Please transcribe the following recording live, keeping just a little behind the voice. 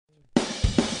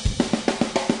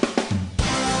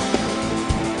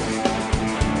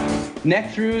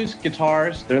Neck-throughs,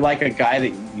 guitars, they're like a guy that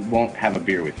you won't have a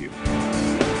beer with you.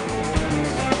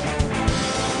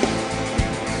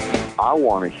 I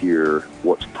want to hear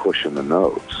what's pushing the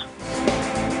notes.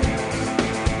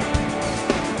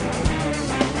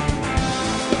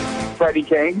 Freddie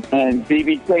King and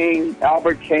B.B. King,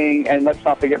 Albert King, and let's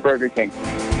not forget Burger King.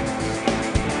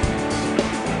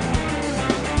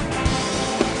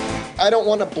 I don't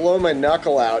want to blow my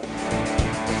knuckle out.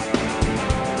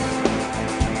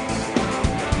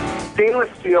 Stainless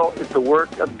steel is the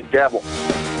work of the devil.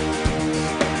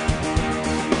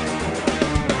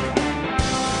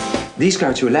 These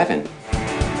go to 11.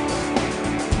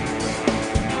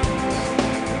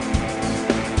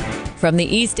 From the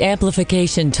East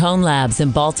Amplification Tone Labs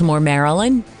in Baltimore,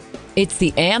 Maryland, it's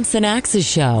the Amps and Axes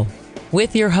Show.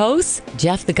 With your hosts,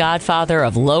 Jeff the Godfather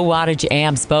of Low Wattage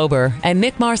Amps Bober and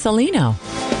Mick Marcelino.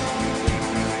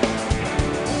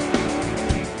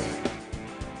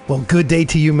 Well, good day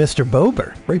to you, Mr.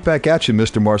 Bober. Right back at you,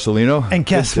 Mr. Marcelino. And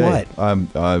guess what?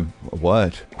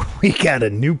 What? We got a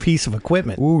new piece of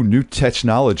equipment. Ooh, new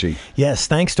technology. Yes,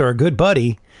 thanks to our good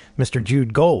buddy, Mr.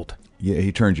 Jude Gold. Yeah,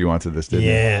 he turned you onto this, didn't he?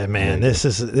 Yeah, man, this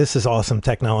is awesome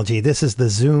technology. This is the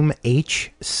Zoom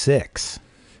H6.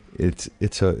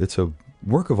 It's a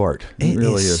work of art. It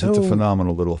really is. So, it's a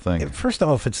phenomenal little thing. First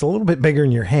off, it's a little bit bigger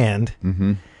in your hand.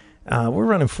 Mm-hmm. We're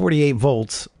running 48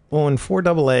 volts on 4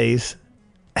 AA's,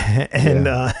 and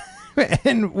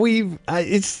and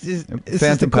it's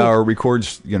Phantom Power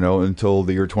records, until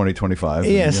the year 2025.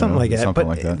 Yeah, something like that. Something But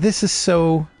like that. This is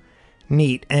so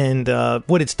neat, and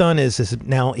what it's done is it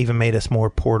now even made us more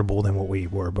portable than what we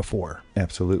were before.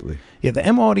 Absolutely. Yeah, the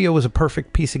M Audio was a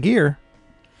perfect piece of gear,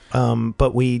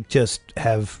 but we just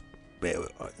have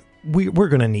we're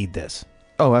going to need this.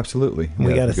 Oh, absolutely.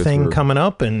 We got a thing coming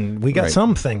up, and we got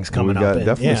some things coming up. We got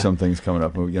definitely some things coming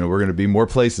up. We're going to be more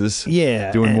places.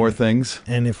 Yeah, doing more things.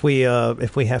 And if we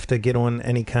have to get on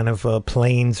any kind of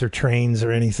planes or trains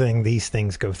or anything, these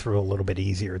things go through a little bit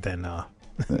easier than.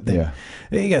 Yeah.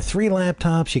 You got 3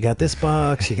 laptops. You got this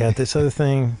box. You got this other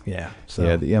thing. Yeah. So.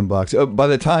 Yeah, the M box. By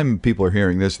the time people are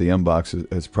hearing this, the M box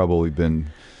has probably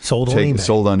been sold on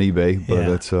eBay. But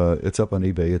it's up on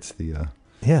eBay. It's the.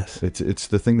 Yes, it's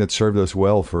the thing that served us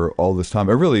well for all this time.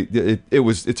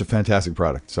 It's a fantastic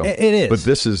product. So it is. But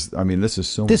this is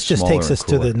so much. This just takes us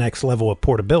cooler. to the next level of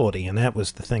portability, and that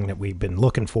was the thing that we've been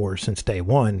looking for since day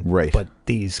one. Right. But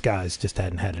these guys just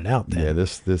hadn't had it out then. Yeah,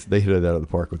 this they hit it out of the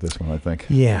park with this one, I think.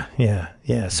 Yeah.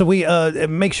 So we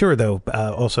make sure though,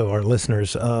 also our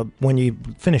listeners, when you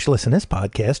finish listening to this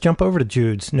podcast, jump over to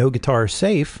Jude's No Guitar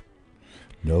Safe.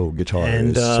 No Guitar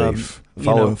is safe.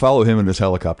 Follow him in this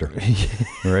helicopter.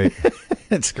 Right.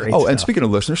 That's great. Oh, and speaking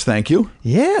of listeners, thank you.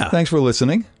 Yeah. Thanks for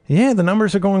listening. Yeah, the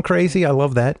numbers are going crazy. I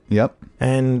love that. Yep.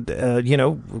 And,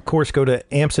 of course, go to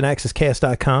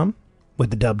ampsandaccesscast.com with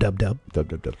the dub.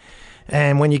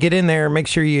 And when you get in there, make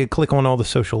sure you click on all the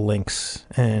social links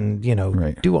and,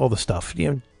 do all the stuff.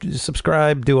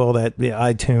 Subscribe, do all that,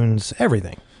 iTunes,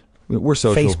 everything. We're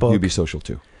social. Facebook. You be social,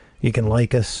 too. You can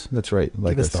like us. That's right.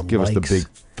 Like us. Give us the big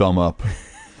thumb up.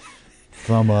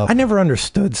 Thumb up. I never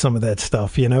understood some of that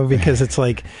stuff, because it's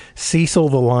like Cecil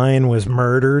the Lion was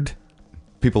murdered.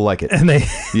 People like it. And they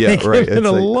give right. it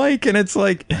a like, and it's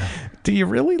like, do you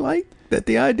really like that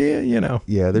the idea,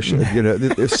 Yeah, there should,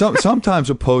 sometimes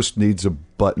a post needs a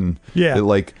button. Yeah. That,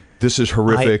 like, this is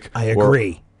horrific. I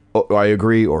agree. Or, I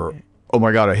agree. Or, oh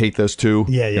my God, I hate this too.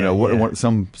 Yeah.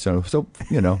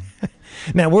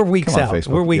 Now we're weeks out. Facebook.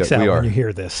 We're weeks out we when you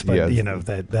hear this, but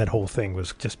that whole thing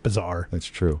was just bizarre. That's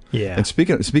true. Yeah. And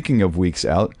speaking of weeks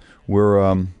out,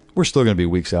 we're still going to be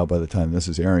weeks out by the time this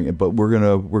is airing, but we're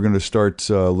gonna start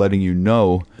letting you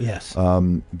know. Yes.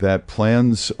 That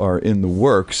plans are in the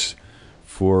works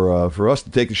for us to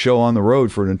take the show on the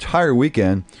road for an entire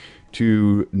weekend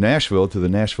to Nashville, to the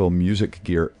Nashville Music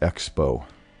Gear Expo,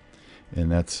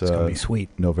 and that's gonna be sweet.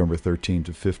 November 13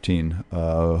 to 15.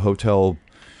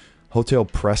 Hotel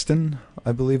Preston,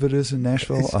 I believe it is in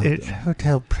Nashville. It's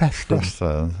Hotel Preston.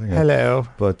 Yeah. Hello.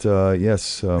 But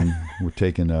yes, we're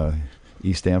taking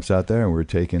East Amps out there, and we're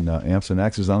taking Amps and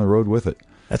Axes on the road with it.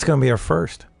 That's going to be our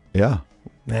first. Yeah.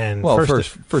 And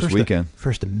first weekend.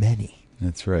 First of many.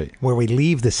 That's right. Where we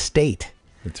leave the state.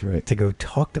 That's right. To go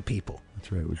talk to people.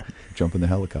 That's right. We jump in the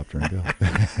helicopter and go.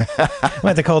 We'll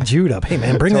have to call Jude up. Hey,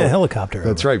 man, bring the helicopter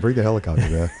That's over. right. Bring the helicopter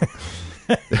back.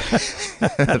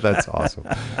 That's awesome.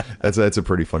 That's a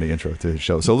pretty funny intro to his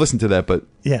show. So listen to that, but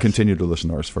continue to listen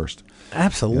to ours first.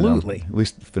 Absolutely. At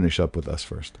least finish up with us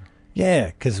first. Yeah,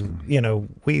 because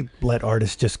we let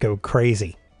artists just go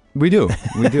crazy. We do.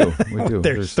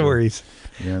 Their stories,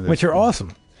 which are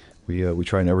awesome. We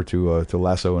try never to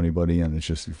lasso anybody, and it's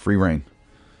just free reign.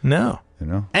 No. You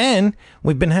know? And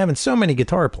we've been having so many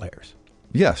guitar players.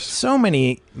 Yes. So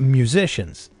many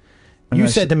musicians. And You I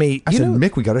said to me, I said,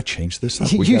 Mick, we got to change this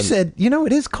up. You said,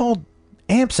 it is called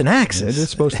Amps and Axes. It is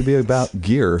supposed to be about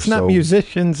gear. It's not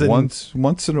musicians. And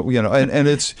once in a, and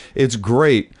it's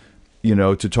great,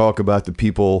 to talk about the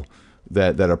people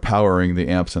that are powering the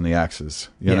amps and the axes,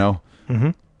 you know?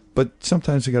 Mm-hmm. But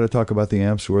sometimes you got to talk about the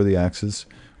amps or the axes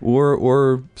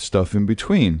or stuff in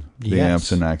between the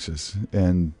amps and axes.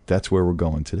 And that's where we're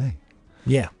going today.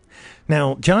 Yeah.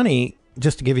 Now, Johnny,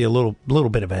 just to give you a little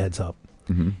bit of a heads up,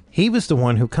 he was the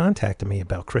one who contacted me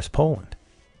about Chris Poland.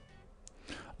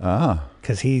 Ah.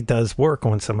 Because he does work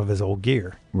on some of his old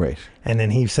gear. Right. And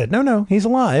then he said, no, he's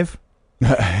alive.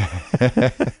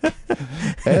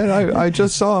 And I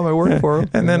just saw him. I worked for him.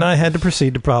 And then I had to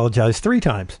proceed to apologize 3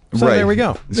 times. So there we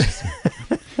go.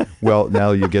 Well,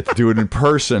 now you get to do it in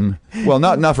person. Well,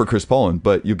 not for Chris Poland,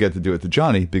 but you get to do it to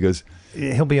Johnny because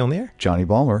he'll be on the air. Johnny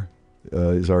Balmer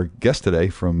is our guest today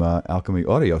from Alchemy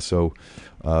Audio. So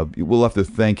we'll have to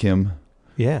thank him.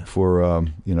 Yeah. For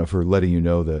for letting you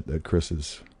know that Chris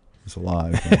is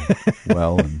alive and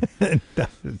well, and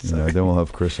then we'll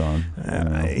have Chris on.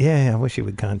 Yeah, I wish he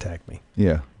would contact me.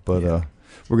 Yeah, but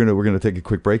we're gonna take a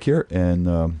quick break here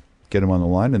and get him on the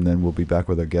line, and then we'll be back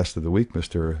with our guest of the week,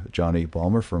 Mr. Johnny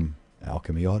Balmer from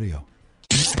Alchemy Audio.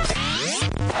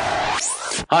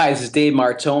 Hi, this is Dave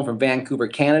Martone from Vancouver,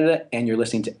 Canada, and you're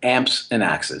listening to Amps and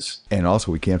Axes. And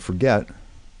also, we can't forget,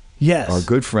 our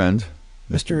good friend,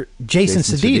 Mr. Jason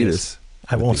Sudeikis.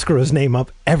 I won't screw his name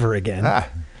up ever again.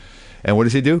 And what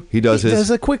does he do? He does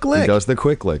a quick lick. He does the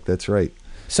quick lick. That's right.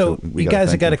 So you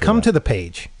guys have got to come to the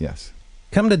page. Yes.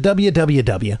 Come to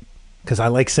www, because I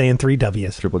like saying 3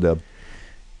 W's. Triple W.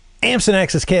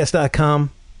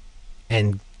 ampsandaxescast.com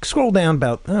and scroll down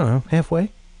about, I don't know, halfway.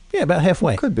 Yeah, about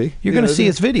halfway. Could be. You're going to see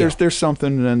his video. There's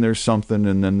something, and then there's something,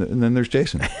 and then there's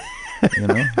Jason.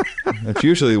 That's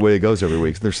usually the way it goes every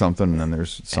week. There's something, and then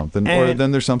there's something, or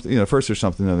then there's something. First there's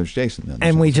something, then there's Jason. Then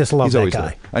and we just love that guy.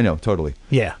 There. I know, totally.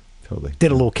 Yeah, totally.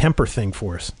 Did a little Kemper thing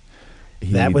for us.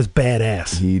 That was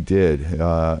badass. He did.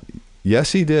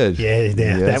 Yes, he did. Yeah, he did.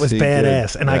 Yes, that was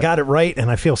badass, and I got it right, and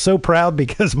I feel so proud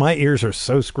because my ears are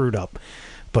so screwed up.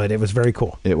 But it was very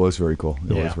cool. It was very cool.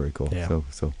 It was very cool. Yeah.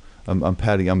 So I'm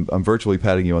virtually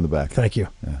patting you on the back. Thank you.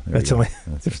 Yeah,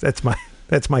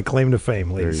 that's my claim to fame,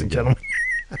 ladies and gentlemen.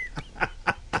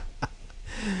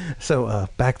 So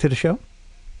back to the show.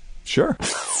 Sure.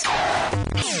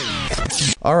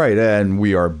 All right, and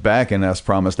we are back, and as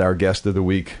promised, our guest of the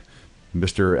week,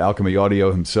 Mr. Alchemy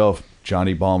Audio himself,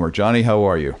 Johnny Balmer. Johnny, how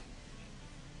are you?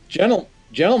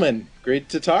 Gentlemen, great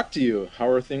to talk to you. How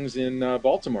are things in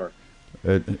Baltimore?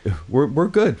 We're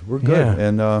good. We're good. Yeah.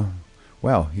 And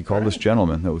wow, he called us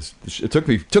gentlemen. It took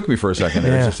me for a second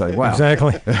there. Yeah, it's just like, wow.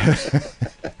 Exactly.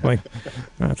 Like,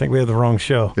 I think we have the wrong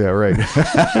show. Yeah, right.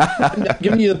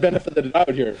 Giving you the benefit of the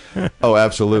doubt here. Oh,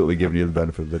 absolutely, giving you the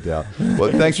benefit of the doubt.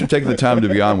 Well, thanks for taking the time to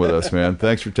be on with us, man.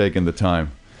 Thanks for taking the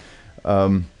time.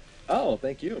 Oh,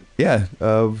 thank you. Yeah,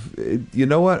 you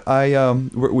know what? I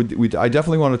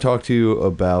definitely want to talk to you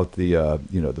about the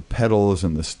the pedals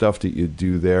and the stuff that you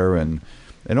do there, and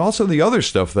also the other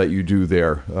stuff that you do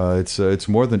there. It's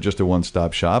more than just a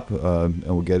one-stop shop, and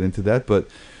we'll get into that. But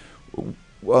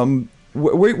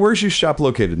where's your shop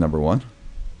located? Number one.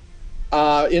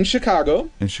 In Chicago.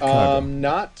 In Chicago.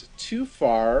 Not too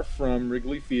far from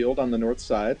Wrigley Field on the north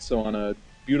side. So on a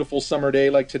beautiful summer day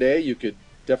like today, you could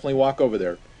definitely walk over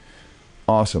there.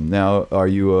 Awesome. Now, are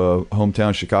you a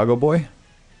hometown Chicago boy?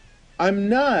 I'm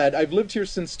not. I've lived here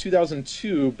since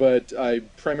 2002, but I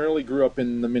primarily grew up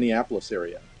in the Minneapolis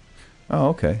area. Oh,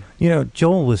 okay.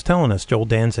 Joel was telling us, Joel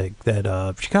Danzig,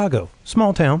 that Chicago,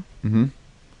 small town. Mm-hmm.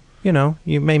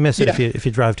 You may miss it if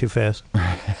you drive too fast.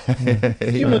 A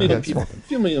few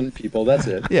million people, that's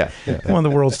it. Yeah. One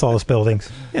of the world's tallest buildings.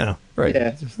 Right.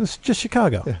 Yeah. It's just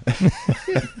Chicago. Yeah.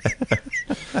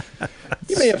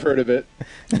 You may have heard of it.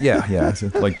 Yeah. It's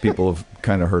like people have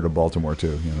kind of heard of Baltimore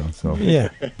too, So yeah.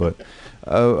 But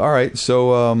all right.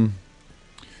 So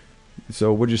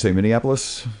what did you say?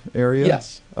 Minneapolis area?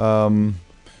 Yes.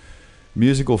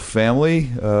 Musical family.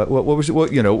 What was it?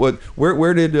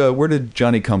 Where did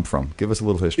Johnny come from? Give us a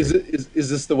little history. Is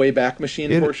this the Wayback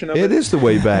Machine portion of it? It is the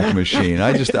Wayback Machine.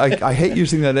 I hate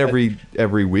using that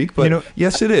every week, but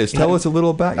yes, it is. Tell us a little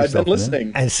about yourself. I've been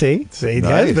listening. And see, he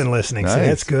has been listening. Nice. So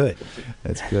that's good.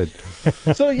 That's good.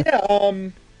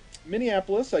 So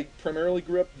Minneapolis. I primarily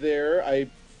grew up there. I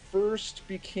first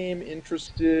became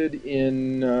interested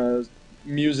in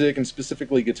music and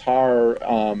specifically guitar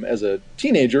as a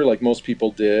teenager, like most people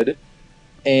did.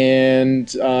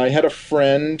 And I had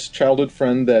a childhood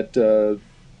friend, that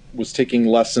was taking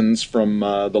lessons from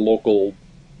the local,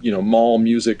 mall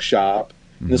music shop.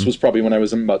 And this was probably when I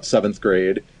was in about 7th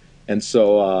grade. And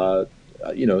so,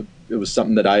 it was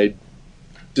something that I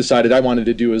decided I wanted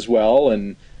to do as well.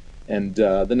 And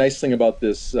the nice thing about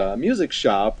this music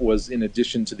shop was, in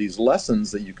addition to these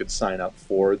lessons that you could sign up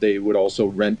for, they would also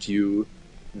rent you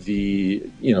the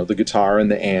guitar and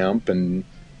the amp. And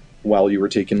while you were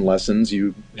taking lessons,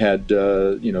 you had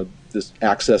this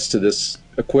access to this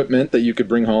equipment that you could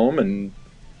bring home and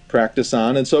practice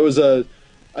on. And so it was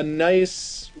a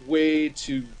nice way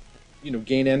to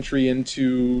gain entry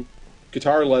into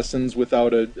guitar lessons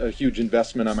without a huge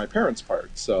investment on my parents'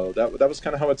 part. So that was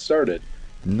kind of how it started.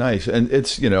 Nice. And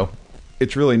it's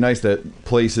really nice that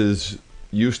places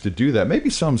used to do that. Maybe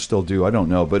some still do, I don't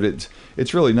know, but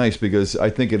it's really nice because I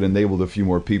think it enabled a few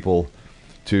more people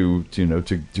to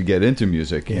get into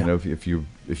music. Yeah.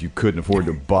 If you couldn't afford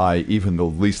to buy even the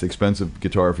least expensive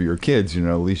guitar for your kids, at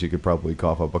least you could probably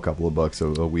cough up a couple of bucks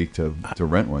a week to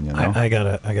rent one. I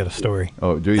got a story.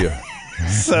 Oh, do you?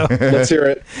 So let's hear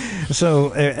it.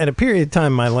 So at a period of time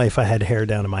in my life, I had hair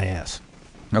down to my ass.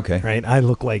 Okay. Right. I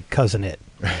look like Cousin It.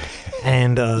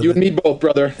 And you and me both,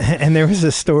 brother. And there was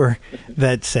a store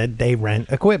that said they rent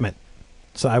equipment.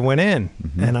 So I went in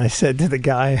and I said to the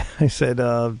guy, I said,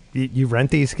 you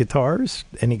rent these guitars?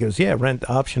 And he goes, yeah, rent,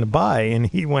 option to buy. And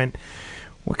he went,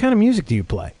 what kind of music do you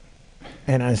play?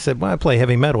 And I said, well, I play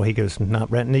heavy metal. He goes,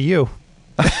 not renting to you.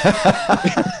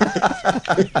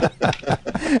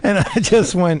 And I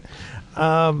just went,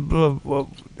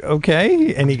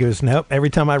 okay. And he goes, nope. Every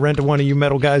time I rent to one of you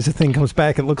metal guys, the thing comes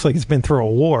back. It looks like it's been through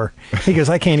a war. He goes,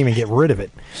 I can't even get rid of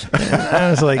it. And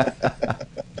I was like,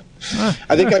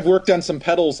 I think I've worked on some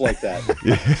pedals like that.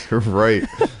 Yeah, right.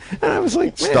 And I was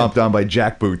like, man. Stomped down by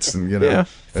jackboots, and Yeah.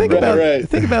 Think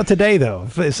about today, though.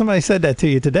 If somebody said that to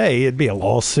you today, it'd be a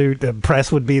lawsuit. The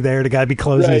press would be there. The guy'd be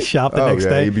closing his shop the next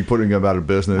day. You'd be putting him out of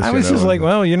business. I was just like,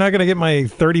 well, you're not going to get my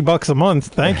 $30 a month.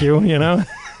 Thank you.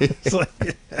 It's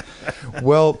like,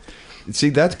 well, see,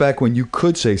 that's back when you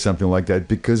could say something like that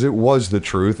because it was the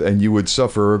truth, and you would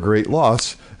suffer a great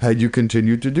loss had you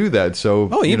continued to do that. So,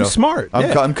 he was smart.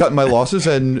 I'm cutting my losses,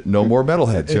 and no more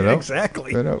metalheads.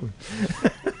 Exactly.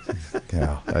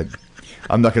 Yeah,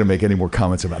 I'm not going to make any more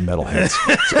comments about metalheads.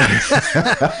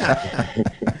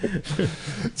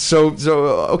 So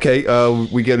okay,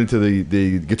 we get into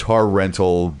the guitar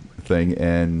rental thing,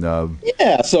 and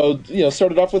so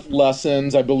started off with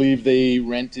lessons. I believe they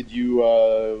rented you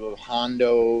a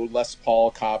Hondo Les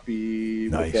Paul copy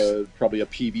with probably a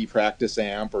PV practice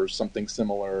amp or something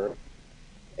similar.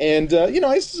 And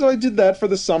I did that for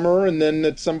the summer, and then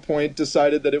at some point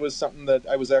decided that it was something that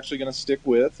I was actually going to stick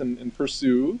with and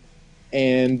pursue.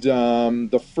 And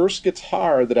the first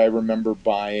guitar that I remember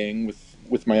buying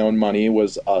with my own money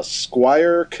was a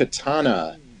Squier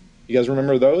Katana. You guys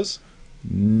remember those?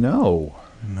 No,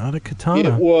 not a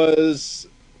Katana.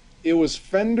 It was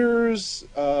Fender's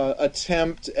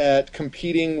attempt at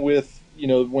competing with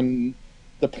when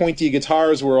the pointy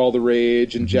guitars were all the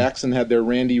rage, and Jackson had their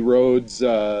Randy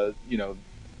Rhoads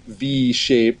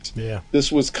V-shaped. Yeah.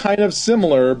 This was kind of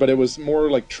similar, but it was more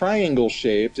like triangle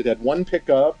shaped. It had one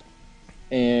pickup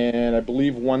and I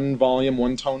believe one volume,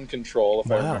 one tone control, if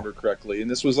I remember correctly.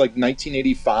 And this was like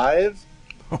 1985.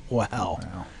 Wow.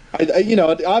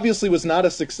 It obviously was not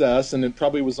a success, and it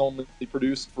probably was only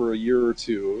produced for a year or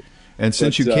two. And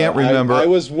since you can't remember, I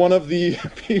was one of the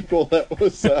people that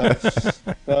was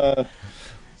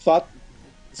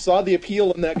saw the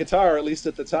appeal in that guitar, at least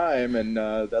at the time, and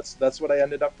that's what I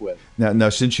ended up with. Now,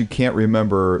 since you can't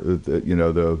remember,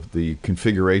 the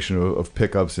configuration of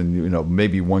pickups and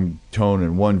maybe one tone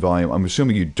and one volume, I'm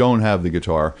assuming you don't have the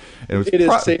guitar. And it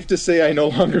is safe to say I no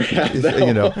longer have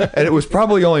that. And it was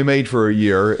probably only made for a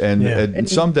year, and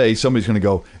someday somebody's going to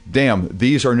go, damn,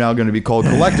 these are now going to be called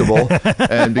collectible,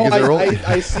 and because they're only...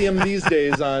 I see them these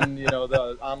days on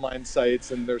the online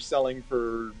sites, and they're selling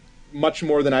for much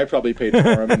more than I probably paid for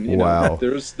them. And, wow.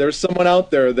 There's someone out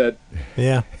there that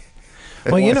well,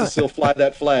 wants to still fly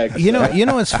that flag.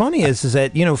 What's funny is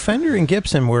that Fender and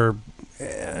Gibson were,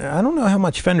 I don't know how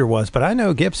much Fender was, but I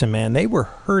know Gibson, man, they were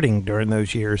hurting during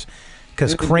those years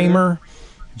because Kramer,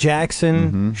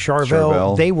 Jackson,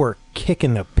 Charvel, they were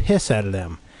kicking the piss out of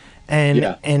them.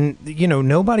 And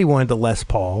nobody wanted the Les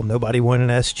Paul, nobody wanted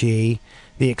an SG.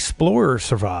 The Explorer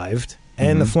survived.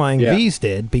 And the Flying V's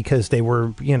did because they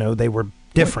were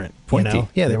different. Pointy.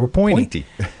 They were pointy.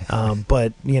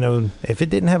 But if it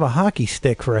didn't have a hockey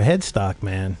stick for a headstock,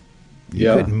 man,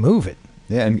 you couldn't move it.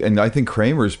 Yeah, and I think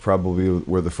Kramer's probably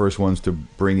were the first ones to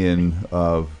bring in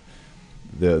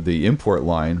the import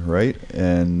line, right?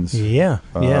 And Kramer,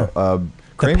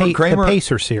 the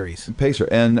Pacer series, Pacer,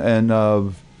 and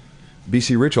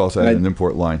BC Rich also had an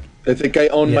import line. I think I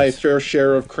owned my fair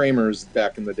share of Kramer's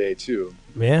back in the day too.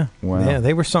 Yeah, wow. Yeah,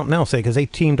 they were something else because they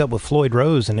teamed up with Floyd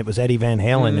Rose, and it was Eddie Van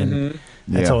Halen, and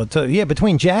that's all it took. Yeah,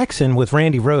 between Jackson with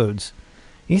Randy Rhoads,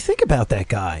 you think about that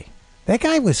guy. That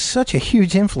guy was such a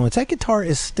huge influence. That guitar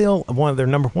is still one of their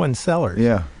number one sellers.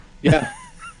 Yeah, yeah,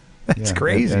 that's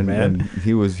crazy, man. And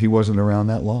he wasn't around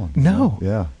that long. No. So,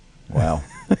 yeah. Wow.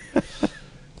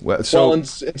 And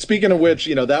speaking of which,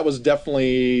 that was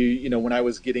definitely, when I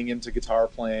was getting into guitar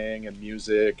playing and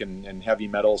music and heavy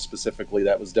metal specifically,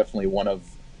 that was definitely one of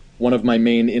my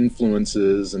main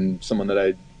influences and someone that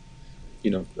I,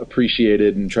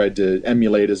 appreciated and tried to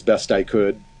emulate as best I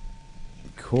could.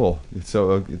 Cool.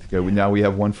 So now we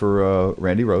have one for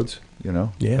Randy Rhoads,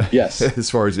 Yeah. Yes. As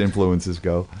far as influences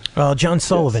go. John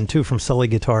Sullivan, too, from Sully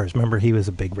Guitars. Remember, he was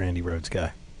a big Randy Rhoads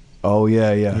guy. Oh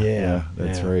yeah.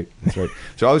 That's right.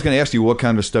 So I was going to ask you what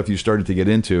kind of stuff you started to get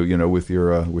into, with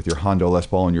your Hondo Les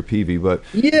Paul and your PV, but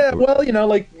yeah, well,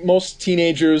 like most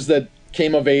teenagers that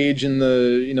came of age in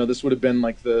the, this would have been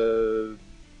like the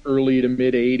early to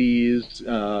mid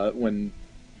 '80s when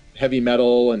heavy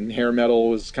metal and hair metal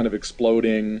was kind of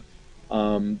exploding.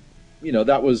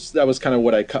 That was kind of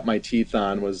what I cut my teeth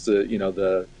on was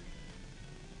the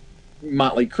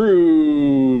Motley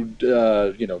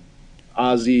Crue,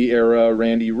 Ozzy era,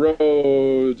 Randy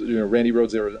Rhoads, Randy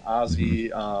Rhoads era, Ozzy.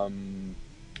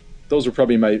 Those were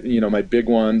probably my, my big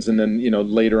ones. And then,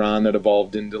 later on that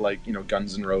evolved into like,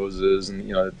 Guns N' Roses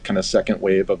and, kind of second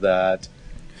wave of that.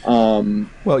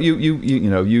 Well, you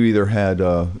either had,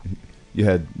 you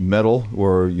had metal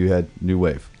or you had new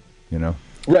wave,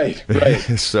 Right.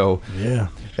 So yeah,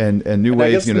 and new wave.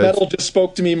 I guess metal just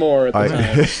spoke to me more at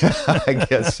the time. I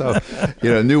guess so.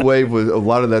 New wave was a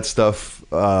lot of that stuff.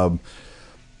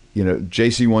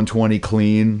 JC 120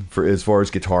 clean for as far as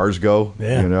guitars go.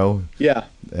 Yeah. Yeah.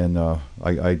 And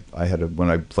I had when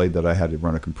I played that I had to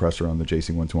run a compressor on the JC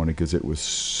 120 because it was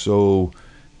so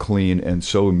clean and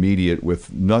so immediate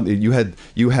with nothing. You had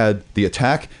the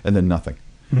attack and then nothing.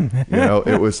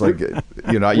 It was like,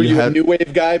 Were you a new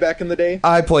wave guy back in the day?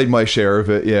 I played my share of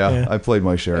it. Yeah. I played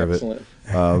my share Excellent.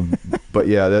 of it. But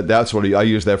yeah, that's what I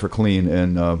used that for clean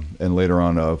and later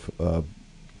on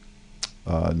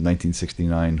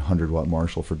 1969 100-watt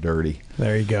Marshall for dirty.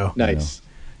 There you go. Nice.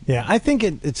 Yeah, I think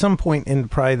at some point in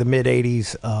probably the mid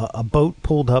 '80s, a boat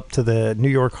pulled up to the New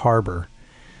York harbor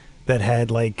that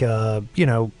had like 6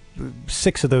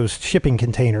 of those shipping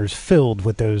containers filled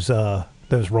with those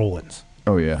Rollins.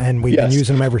 Oh yeah, and we've been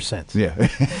using them ever since. Yeah,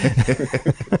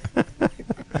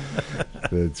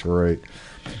 that's right.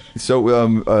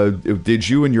 So, did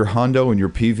you and your Hondo and your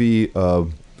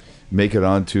PV make it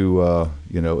onto a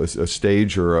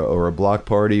stage or a block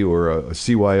party or a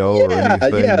CYO or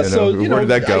anything? Yeah. So where did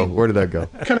that go? Where did that go?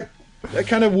 I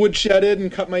kind of woodshedded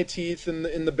and cut my teeth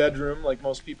in the bedroom like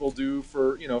most people do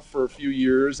for a few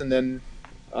years, and then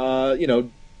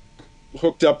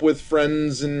hooked up with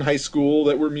friends in high school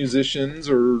that were musicians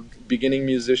or beginning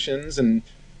musicians and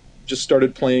just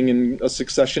started playing in a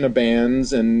succession of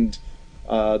bands, and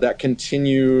that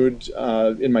continued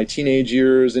in my teenage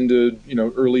years into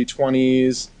early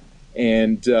 20s,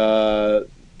 and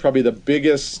probably the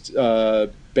biggest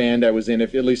band I was in,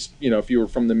 if you were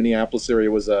from the Minneapolis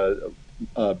area, was a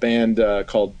band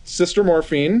called Sister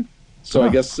Morphine. So I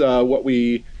guess what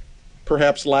we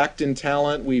perhaps lacked in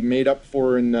talent, we made up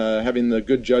for in having the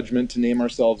good judgment to name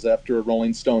ourselves after a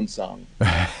Rolling Stones song.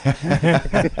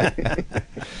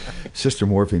 Sister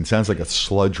Morphine sounds like a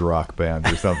sludge rock band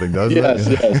or something, doesn't it?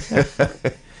 Yes.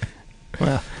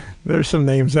 Well, there's some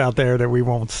names out there that we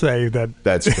won't say that.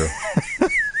 That's true.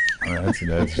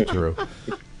 That's true.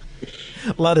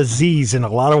 A lot of Z's and a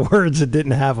lot of words that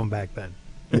didn't have them back then.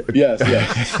 Yes.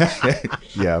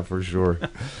 Yeah, for sure.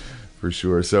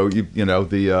 So did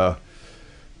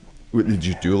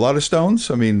you do a lot of Stones?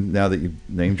 I mean, now that you've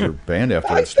named your band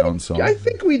after a Stones song. I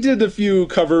think we did a few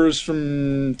covers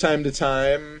from time to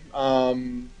time.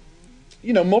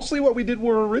 Mostly what we did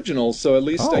were originals. So at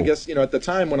least I guess, at the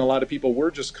time when a lot of people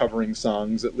were just covering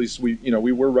songs, at least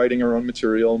we were writing our own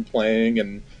material and playing,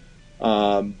 and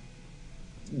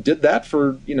did that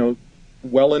for,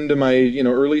 well into my,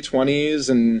 early 20s.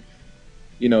 And,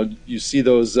 you see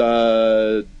those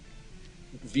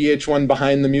VH1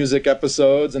 Behind the Music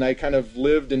episodes, and I kind of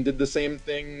lived and did the same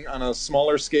thing on a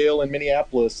smaller scale in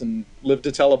Minneapolis and lived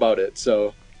to tell about it.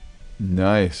 So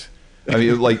nice. I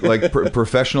mean, like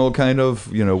professional kind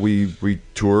of, we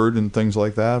toured and things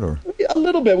like that, or a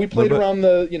little bit. We played around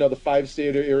the the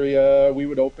 5-state area. We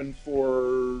would open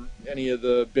for any of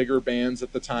the bigger bands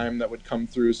at the time that would come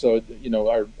through. So, you know,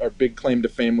 our big claim to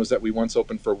fame was that we once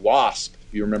opened for Wasp,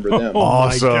 if you remember them.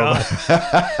 Awesome.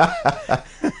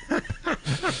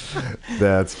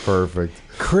 That's perfect.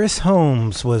 Chris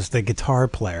Holmes was the guitar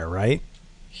player, right?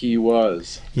 He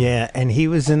was. Yeah, and he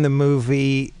was in the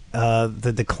movie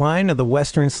The Decline of the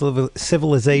Western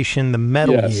Civilization, The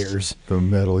Metal Years. The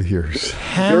Metal Years.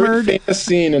 Hammered, very famous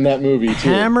scene in that movie, too.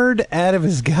 Hammered out of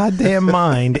his goddamn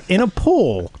mind in a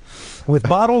pool with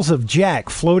bottles of Jack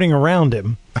floating around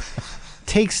him.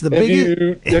 Takes the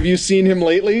biggest... Have you seen him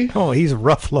lately? Oh, he's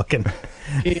rough looking.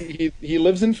 He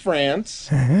lives in France.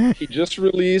 He just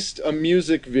released a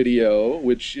music video,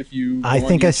 which if you I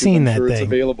think I've seen that thing. It's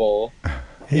available.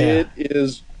 Yeah. It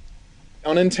is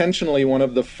unintentionally one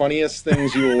of the funniest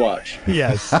things you will watch.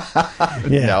 Yes.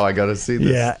 Yeah. Now I got to see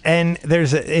this. Yeah, and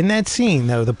there's in that scene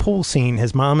though, the pool scene.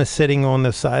 His mom is sitting on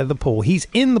the side of the pool. He's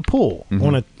in the pool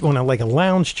on a like a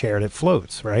lounge chair that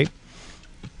floats. Right.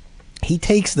 He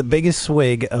takes the biggest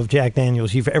swig of Jack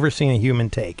Daniels you've ever seen a human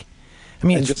take. I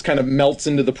mean, and just kind of melts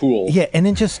into the pool. Yeah, and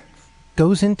then just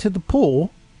goes into the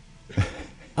pool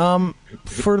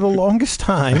for the longest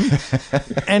time.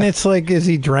 And it's like, is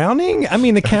he drowning? I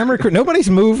mean, the camera crew, nobody's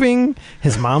moving.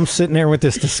 His mom's sitting there with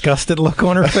this disgusted look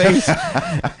on her face.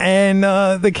 And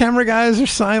the camera guys are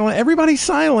silent. Everybody's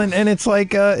silent. And it's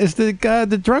like, is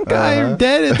the drunk guy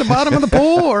dead at the bottom of the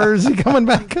pool, or is he coming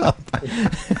back up?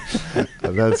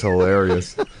 That's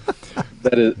hilarious.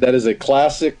 That is a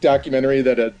classic documentary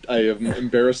that I am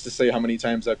embarrassed to say how many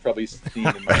times I've probably seen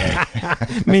in my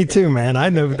life. Me too, man. I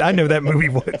know that movie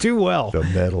too well. The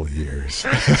Metal Years.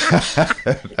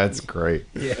 That's great.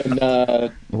 Yeah. And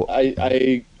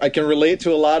I can relate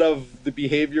to a lot of the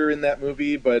behavior in that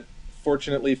movie, but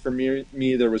fortunately for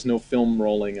me there was no film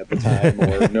rolling at the time,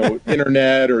 or no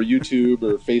internet or YouTube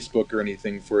or Facebook or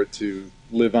anything for it to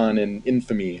live on in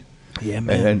infamy. Yeah,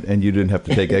 man. And you didn't have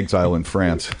to take exile in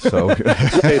France, so.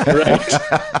 right.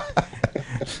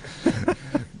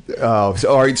 So,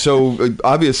 all right. So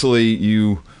obviously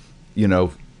you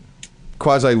know,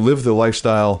 quasi live the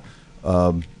lifestyle,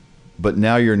 but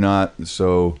now you're not.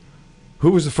 So,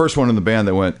 who was the first one in the band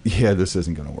that went, yeah, this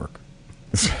isn't going to work?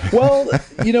 Well,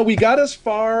 you know, we got as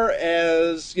far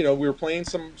as, you know, we were playing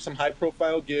some high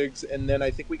profile gigs, and then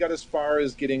I think we got as far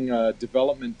as getting a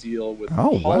development deal with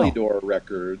Polydor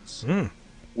Records,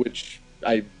 which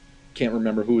I can't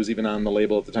remember who was even on the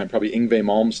label at the time, probably Yngwie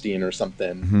Malmsteen or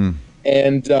something.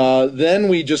 And then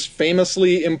we just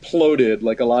famously imploded,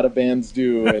 like a lot of bands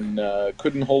do, and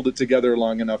couldn't hold it together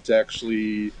long enough to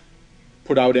actually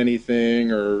put out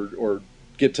anything or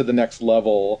get to the next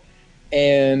level.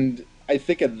 And I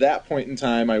think at that point in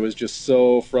time, I was just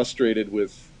so frustrated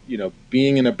with, you know,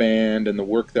 being in a band and the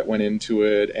work that went into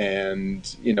it.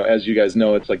 And, you know, as you guys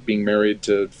know, it's like being married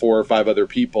to 4 or 5 other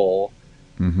people.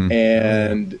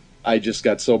 And I just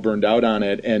got so burned out on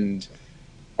it. And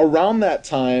around that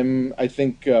time, I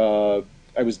think I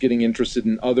was getting interested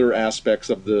in other aspects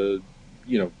of the,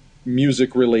 you know,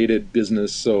 music-related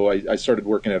business. So I started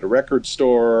working at a record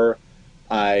store.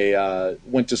 I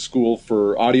went to school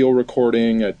for audio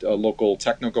recording at a local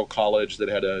technical college that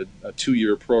had a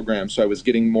 2-year program. So I was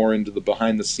getting more into the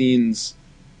behind-the-scenes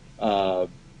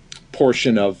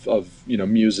portion of you know,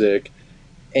 music,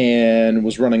 and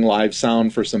was running live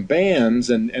sound for some bands.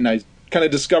 And I kind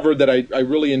of discovered that I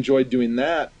really enjoyed doing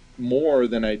that more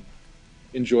than I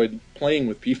enjoyed playing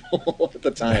with people at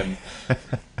the time.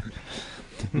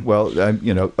 Well,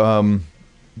 you know,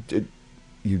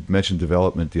 you mentioned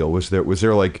development deal. Was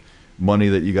there like money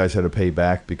that you guys had to pay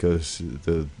back because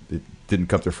it didn't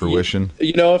come to fruition?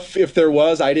 You know, if there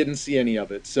was, I didn't see any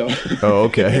of it. So. Oh,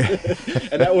 okay.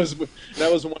 And that was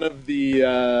one of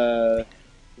the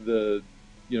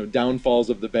you know, downfalls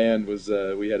of the band was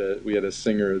we had a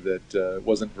singer that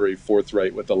wasn't very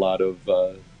forthright with a lot of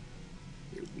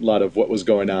what was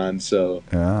going on. So.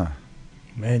 Yeah.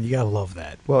 Man, you gotta love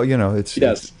that. Well, you know, it's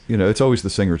you know, it's always the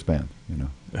singer's band. You know,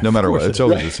 no matter what, it's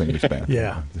always the singer's band.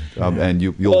 Yeah. And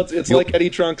you'll it's like Eddie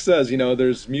Trunk says, you know,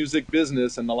 there's music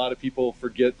business, and a lot of people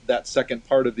forget that second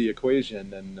part of the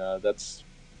equation, and that's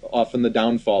often the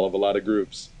downfall of a lot of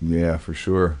groups. Yeah, for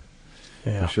sure.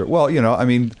 Yeah. For sure. Well, you know, I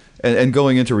mean, and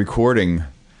going into recording,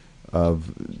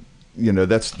 you know,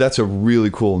 that's a really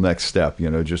cool next step. You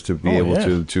know, just to be able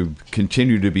to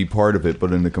continue to be part of it,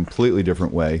 but in a completely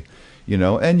different way. You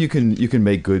know, and you can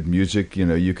make good music. You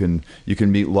know, you can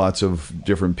meet lots of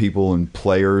different people and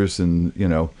players, and you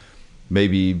know,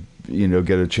 maybe, you know,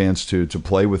 get a chance to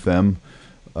play with them.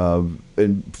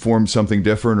 and form something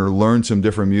different or learn some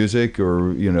different music,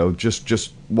 or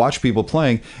just watch people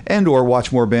playing and or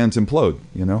watch more bands implode.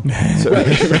 Yeah,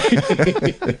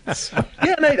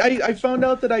 and I found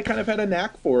out that I kind of had a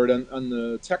knack for it on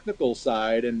the technical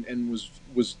side, and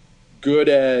was good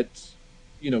at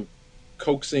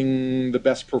coaxing the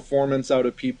best performance out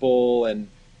of people, and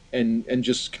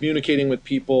just communicating with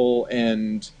people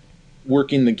and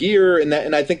working the gear,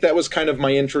 and I think that was kind of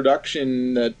my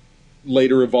introduction that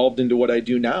later evolved into what I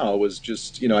do now. Was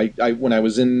just I when I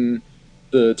was in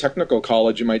the technical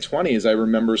college in my 20s, I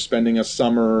remember spending a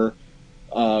summer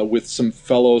with some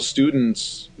fellow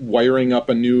students wiring up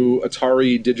a new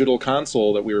Atari digital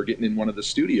console that we were getting in one of the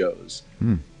studios.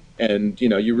 And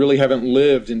you really haven't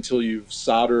lived until you've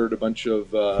soldered a bunch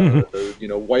of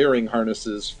wiring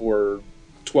harnesses for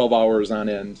 12 hours on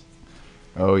end.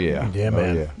 Oh yeah, man.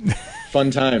 Oh, yeah.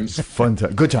 Fun times.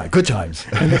 Good times.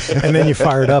 And then you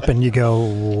fire it up and you go,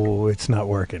 oh, it's not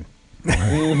working.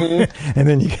 And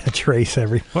then you got trace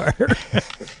everywhere.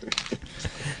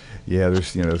 Yeah,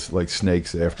 there's it's like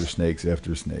snakes after snakes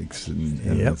after snakes, and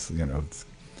it's it's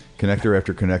connector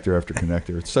after connector after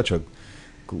connector. It's such a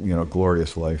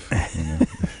glorious life.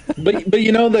 But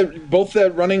that both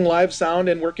that running live sound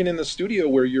and working in the studio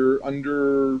where you're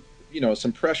under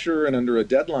some pressure and under a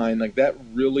deadline, like that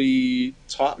really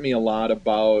taught me a lot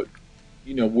about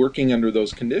working under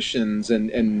those conditions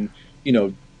and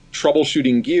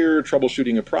troubleshooting gear,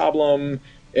 troubleshooting a problem,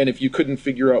 and if you couldn't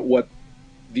figure out what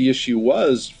the issue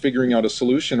was, figuring out a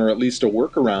solution or at least a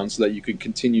workaround so that you could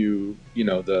continue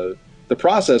the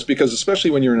process, because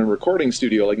especially when you're in a recording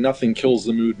studio, like nothing kills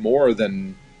the mood more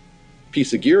than a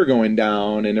piece of gear going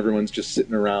down and everyone's just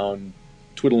sitting around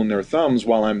twiddling their thumbs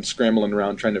while I'm scrambling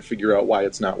around trying to figure out why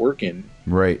it's not working.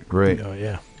 Right. Oh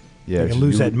yeah. Yeah, you can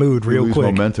lose that mood real lose quick.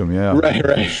 Momentum, yeah.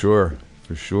 Right.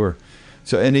 For sure.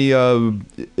 So,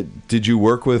 did you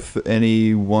work with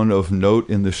anyone of note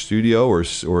in the studio, or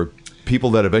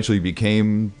people that eventually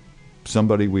became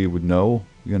somebody we would know?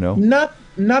 Not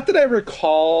that I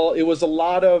recall. It was a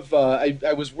lot of.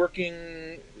 I was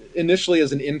working initially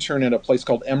as an intern at a place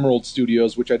called Emerald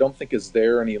Studios, which I don't think is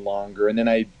there any longer. And then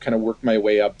I kind of worked my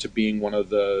way up to being one of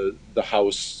the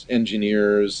house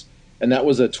engineers. And that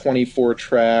was a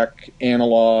 24-track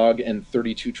analog and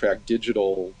 32-track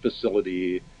digital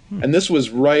facility. And this was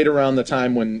right around the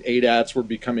time when ADATs were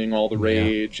becoming all the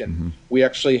rage. And we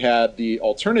actually had the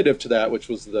alternative to that, which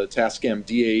was the Tascam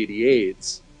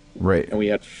DA88s. Right. And we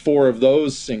had 4 of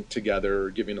those synced together,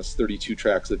 giving us 32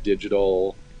 tracks of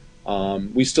digital.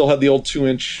 We still had the old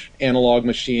 2-inch analog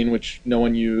machine, which no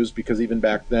one used because even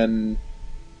back then,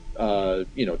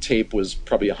 tape was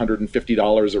probably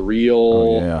 $150 a reel.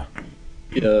 Oh,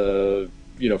 yeah.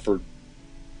 For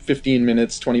 15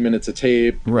 minutes, 20 minutes of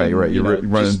tape. Right. You're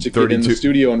running just to 32. Get in the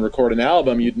studio and record an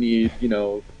album, you'd need,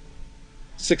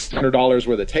 $600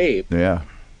 worth of tape. Yeah.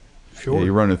 Sure. Yeah,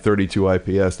 you're running 32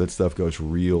 IPS. That stuff goes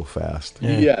real fast.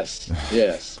 Yeah.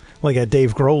 Yes. Like a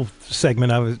Dave Grohl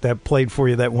segment that played for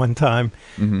you that one time.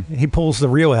 He pulls the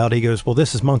reel out. He goes, "Well,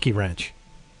 this is Monkey Wrench."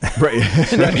 Right.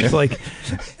 And he's like,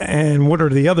 "And what are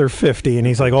the other 50?" And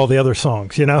he's like, "All the other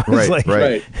songs." Right.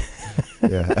 Right.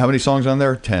 Yeah. How many songs on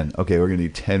there? 10. Okay, we're gonna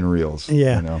need 10 reels.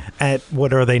 Yeah. At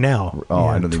what are they now? Oh,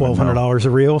 I don't even know. $1,200 a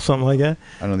reel, something like that.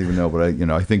 I don't even know, but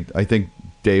I think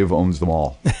Dave owns them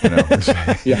all.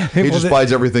 Yeah. He just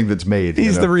buys everything that's made.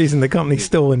 He's the reason the company's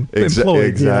still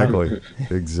employed.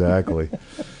 Exactly.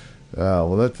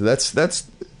 Well, that's.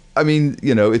 I mean,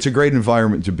 it's a great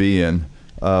environment to be in.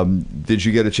 Did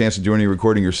you get a chance to do any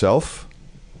recording yourself?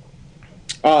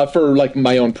 For like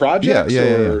my own projects?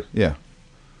 Yeah.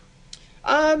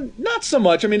 Not so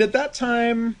much. I mean, at that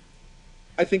time,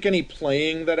 I think any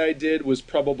playing that I did was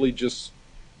probably just,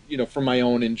 for my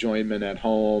own enjoyment at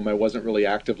home. I wasn't really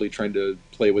actively trying to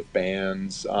play with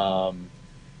bands. Like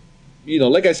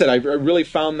I said, I really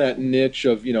found that niche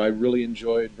of, I really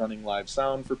enjoyed running live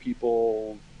sound for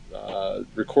people,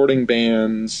 recording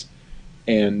bands.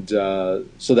 And so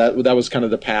that was kind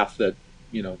of the path that,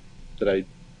 that I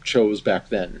chose back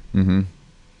then. Mm-hmm.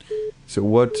 So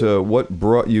what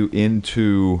brought you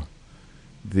into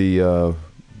the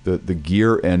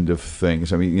gear end of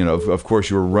things? I mean, of course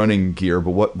you were running gear,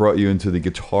 but what brought you into the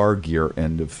guitar gear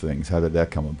end of things? How did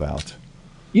that come about?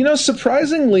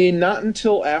 Surprisingly, not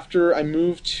until after I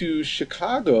moved to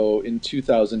Chicago in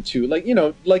 2002.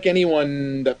 Like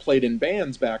anyone that played in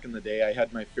bands back in the day, I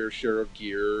had my fair share of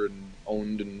gear and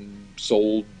owned and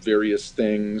sold various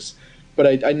things,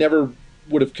 but I never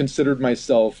would have considered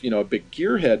myself, a big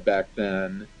gearhead back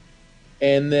then.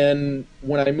 And then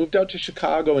when I moved out to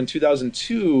Chicago in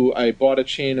 2002, I bought a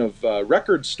chain of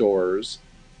record stores,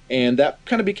 And that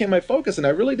kind of became my focus. And I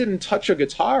really didn't touch a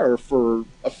guitar for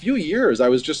a few years. I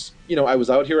was just, I was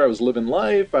out here, I was living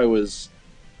life. I was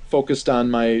focused on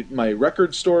my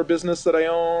record store business that I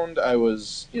owned. I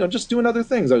was, just doing other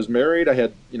things. I was married. I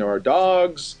had, our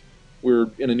dogs. We were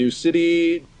in a new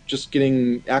city, just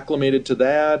getting acclimated to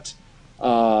that.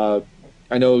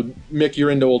 I know, Mick,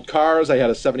 you're into old cars. I had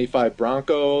a 75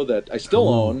 Bronco that I still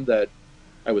own that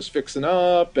I was fixing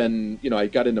up, and I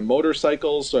got into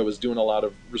motorcycles, so I was doing a lot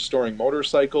of restoring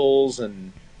motorcycles.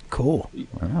 And cool.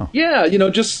 Wow. Yeah,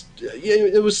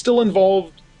 it was still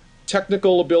involved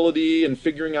technical ability and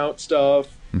figuring out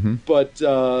stuff, but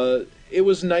it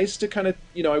was nice to kind of,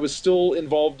 I was still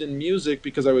involved in music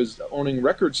because I was owning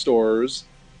record stores,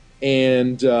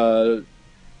 and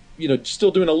still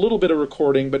doing a little bit of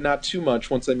recording, but not too much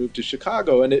once I moved to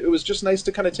Chicago. And it was just nice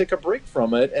to kind of take a break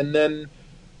from it. And then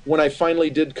when I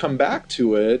finally did come back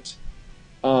to it,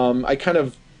 I kind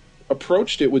of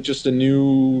approached it with just a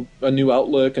new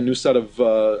outlook, a new set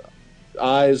of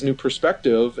eyes, new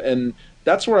perspective. And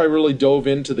that's where I really dove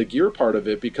into the gear part of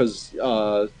it, because,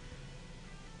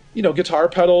 guitar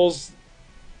pedals,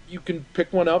 you can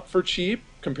pick one up for cheap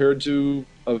compared to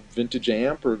a vintage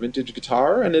amp or a vintage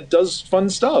guitar, and it does fun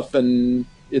stuff. And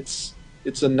it's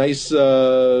a nice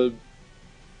a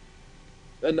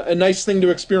nice thing to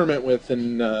experiment with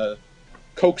and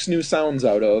coax new sounds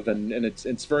out of, and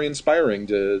it's very inspiring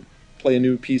to play a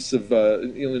new piece of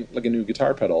like a new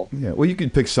guitar pedal. Yeah, well, you can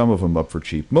pick some of them up for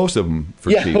cheap, most of them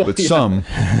for cheap, but some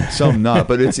not.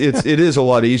 But it is a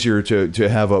lot easier to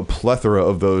have a plethora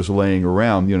of those laying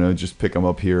around. Just pick them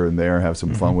up here and there, have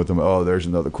some fun with them. Oh, there's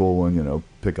another cool one.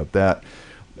 Pick up that.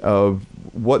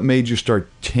 What made you start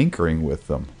tinkering with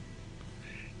them?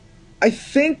 I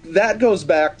think that goes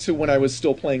back to when I was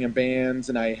still playing in bands,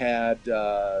 and I had,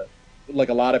 like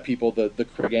a lot of people, the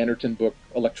Craig Anderton book,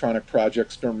 Electronic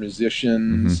Projects for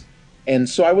Musicians. And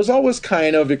so I was always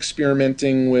kind of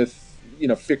experimenting with,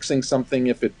 fixing something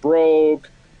if it broke.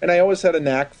 And I always had a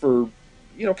knack for,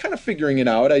 kind of figuring it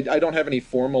out. I don't have any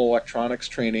formal electronics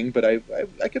training, but I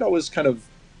could always kind of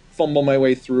fumble my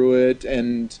way through it.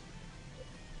 And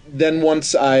then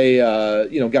once I,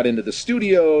 got into the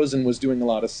studios and was doing a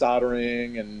lot of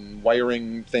soldering and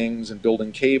wiring things and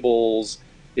building cables,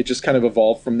 it just kind of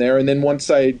evolved from there. And then once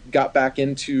I got back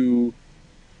into,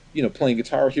 playing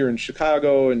guitar here in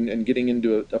Chicago and getting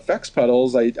into effects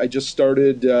pedals, I just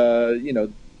started,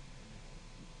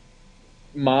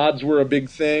 mods were a big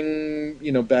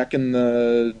thing, back in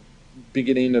the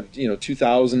beginning of,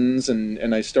 2000s.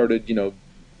 And I started,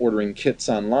 ordering kits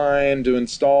online to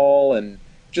install and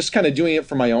just kind of doing it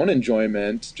for my own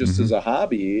enjoyment, just as a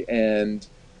hobby. And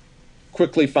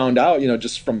quickly found out,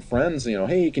 just from friends,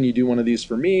 hey, can you do one of these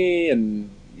for me? And,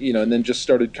 and then just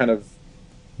started kind of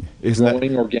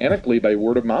growing organically by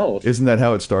word of mouth. Isn't that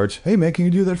how it starts? Hey, man, can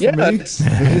you do that for me?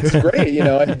 It's great,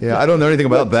 Yeah, I don't know anything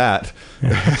about that.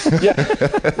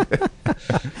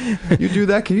 You do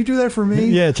that? Can you do that for me?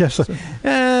 Yeah, Jeff's like,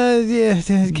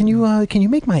 can you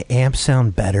make my amp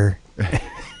sound better?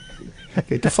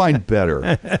 Okay, define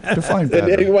better. Define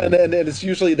better. And it's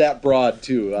usually that broad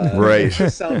too. Right.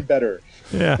 Just sound better.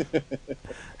 Yeah.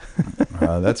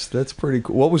 That's pretty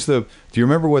cool. What was do you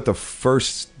remember what the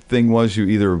first thing was you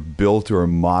either built or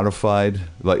modified?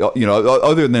 Like,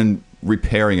 other than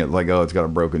repairing it, like, it's got a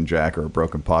broken jack or a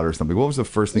broken pot or something. What was the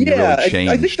first thing you really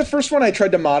changed? I think the first one I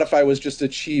tried to modify was just a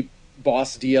cheap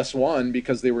Boss DS1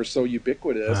 because they were so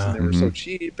ubiquitous and they were so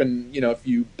cheap. And, if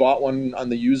you bought one on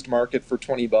the used market for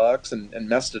 $20 and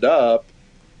messed it up,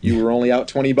 you were only out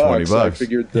 $20. $20. So I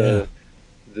figured the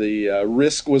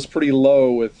risk was pretty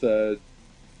low with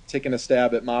taking a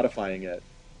stab at modifying it.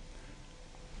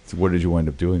 So what did you wind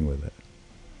up doing with it?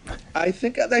 I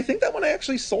think that one I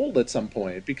actually sold at some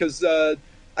point because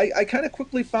I kind of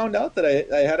quickly found out that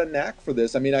I had a knack for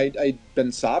this. I mean, I'd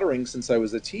been soldering since I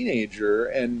was a teenager,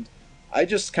 and I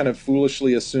just kind of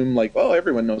foolishly assumed, like, oh,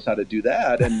 everyone knows how to do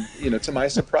that. And, to my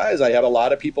surprise, I had a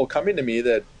lot of people coming to me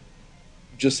that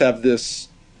just have this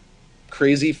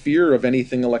crazy fear of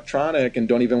anything electronic and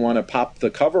don't even want to pop the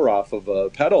cover off of a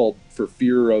pedal for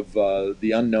fear of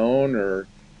the unknown, or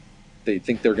they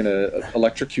think they're going to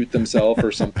electrocute themselves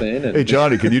or something. And, hey,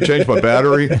 Johnny, can you change my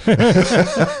battery?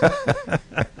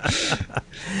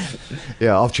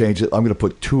 Yeah, I'll change it. I'm going to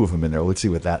put 2 of them in there. Let's see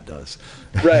what that does.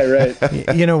 Right.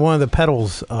 One of the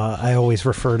pedals I always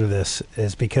refer to this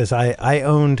is because I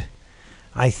owned,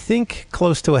 I think,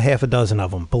 close to a half a dozen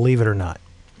of them, believe it or not.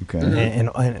 Okay. And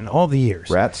all the years.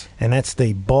 Rats? And that's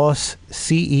the Boss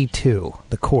CE2,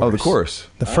 the Chorus. Oh, the Chorus.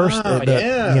 The first,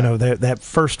 that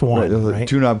first one, right?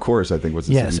 The 2-knob Chorus, I think, was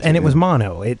the Yes, CE2, and it was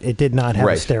mono. It did not have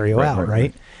a stereo out,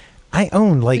 right? I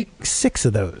own like 6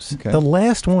 of those. Okay. The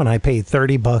last one I paid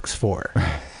 $30 for.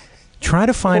 Try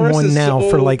to find Chorus one is now so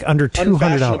for like under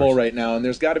unfashionable $200 right now, and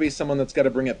there's got to be someone that's got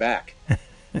to bring it back.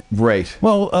 Right.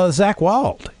 Well, Zach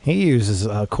Wild, he uses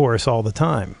Chorus all the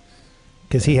time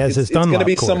because he has his Dunlop. It's going to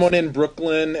be Chorus. someone in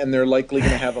Brooklyn, and they're likely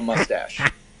going to have a mustache.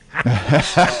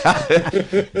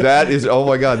 That is, oh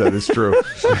my God, that is true.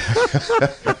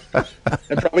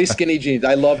 And probably skinny jeans.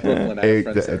 I love Brooklyn. I have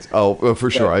friends there. For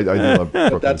sure. I do love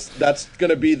Brooklyn. That's going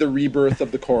to be the rebirth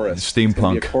of the chorus. Steampunk. It's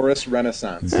gonna be a chorus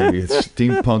renaissance. It's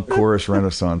steampunk chorus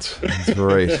renaissance. That's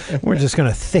right. We're just going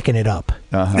to thicken it up.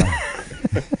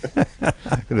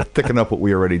 Going to thicken up what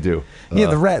we already do. Yeah,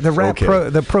 the rat okay.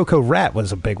 the Proco Rat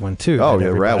was a big one too. Oh that yeah,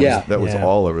 everybody- rat was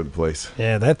all over the place.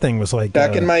 Yeah, that thing was like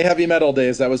Back in my heavy metal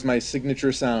days, that was my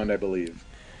signature sound, I believe.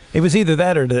 It was either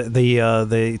that or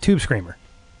the Tube Screamer.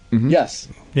 Mm-hmm. Yes,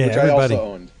 Yeah, which everybody. I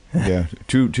also owned. Yeah,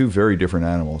 two very different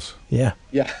animals. Yeah,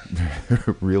 Yeah.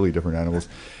 Really different animals,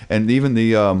 and even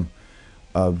the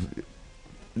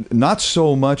not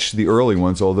so much the early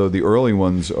ones, although the early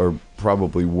ones are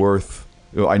probably worth.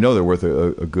 I know they're worth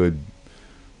a good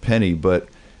penny, but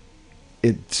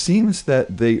it seems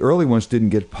that the early ones didn't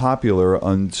get popular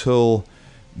until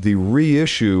the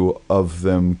reissue of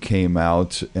them came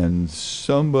out, and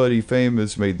somebody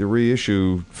famous made the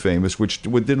reissue famous, which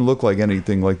didn't look like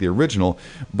anything like the original,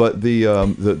 but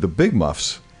the Big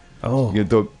Muffs. Oh, Yeah.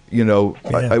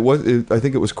 I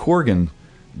think it was Corgan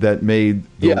that made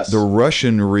the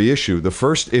Russian reissue, the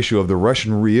first issue of the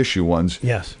Russian reissue ones.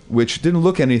 Yes. Which didn't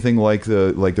look anything like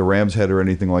the Ram's Head or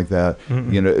anything like that.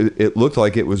 Mm-mm. It looked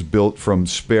like it was built from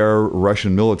spare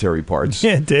Russian military parts.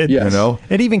 Yeah, it did. Yes.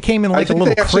 It even came in like a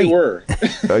little they actually crate. were.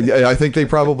 I think they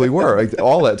probably were.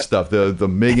 All that stuff, the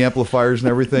MIG amplifiers and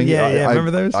everything. Yeah,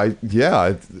 remember those?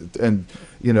 And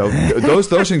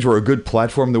those things were a good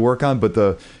platform to work on. But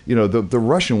the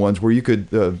Russian ones where you could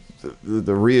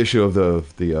the reissue of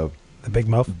the Big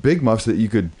Big Muffs that you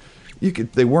could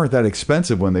they weren't that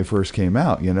expensive when they first came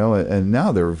out, and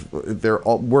now they're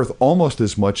worth almost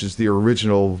as much as the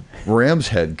original Ram's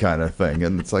Head kind of thing.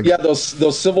 And it's like, yeah,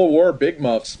 those Civil War Big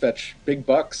Muffs fetch big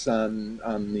bucks on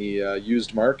the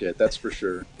used market. That's for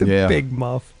sure. Big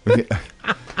Muff.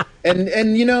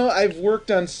 And I've worked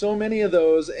on so many of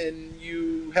those, and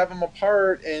you have them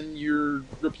apart, and you're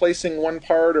replacing one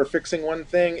part or fixing one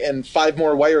thing, and 5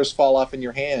 more wires fall off in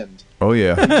your hand. Oh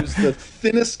yeah, You use the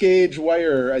thinnest gauge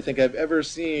wire I think I've ever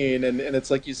seen, and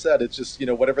it's like you said, it's just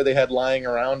whatever they had lying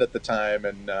around at the time,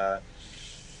 and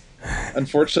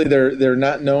unfortunately they're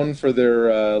not known for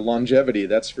their longevity.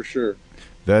 That's for sure.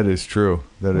 That is true.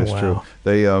 That is true.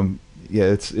 They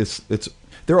it's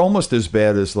they're almost as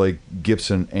bad as like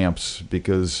Gibson amps,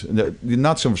 because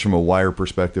not so much from a wire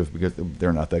perspective, because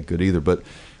they're not that good either, but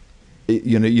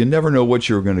you never know what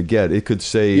you're going to get. It could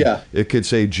say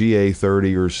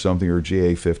GA30 or something, or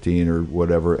GA15 or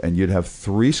whatever, and you'd have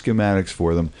 3 schematics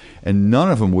for them, and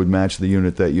none of them would match the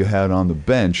unit that you had on the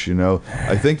bench.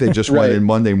 I think they just went in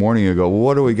Monday morning and go, well,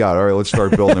 what do we got? All right, let's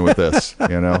start building with this.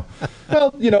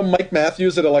 Well, Mike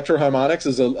Matthews at Electro Harmonics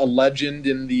is a legend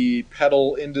in the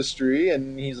pedal industry,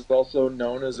 and he's also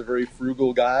known as a very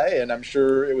frugal guy, and I'm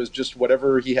sure it was just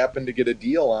whatever he happened to get a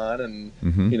deal on,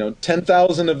 and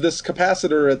 10,000 of this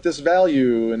capacitor at this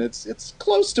value, and it's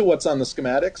close to what's on the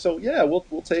schematic, so yeah,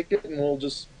 we'll take it, and we'll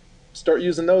just start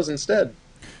using those instead.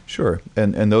 Sure,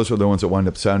 and those are the ones that wind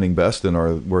up sounding best and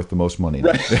are worth the most money.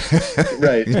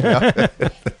 Right.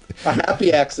 A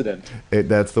happy accident.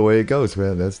 That's the way it goes,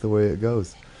 man. That's the way it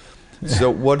goes. So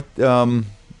what?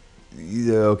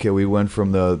 Okay, we went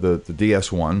from the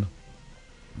DS1.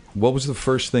 What was the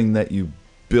first thing that you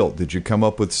built? Did you come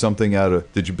up with something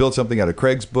Did you build something out of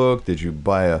Craig's book? Did you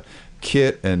buy a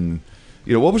kit? And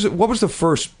what was it? What was the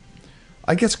first,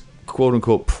 I guess, quote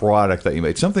unquote, product that you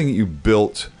made? Something that you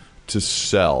built to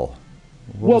sell.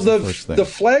 The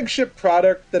flagship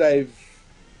product that I've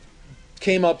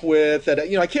came up with, that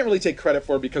I can't really take credit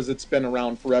for because it's been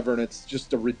around forever and it's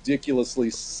just a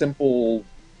ridiculously simple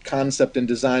concept and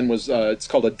design, was it's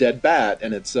called a Dead Bat,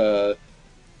 and it's a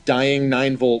dying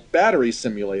 9-volt battery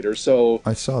simulator. So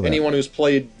I saw that. Anyone who's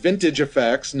played vintage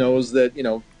effects knows that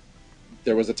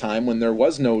there was a time when there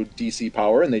was no DC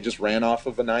power and they just ran off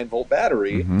of a 9-volt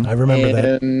battery. Mm-hmm. I remember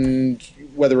that. And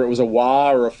whether it was a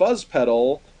wah or a fuzz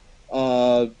pedal,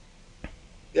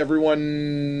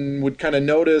 everyone would kind of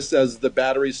notice as the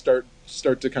batteries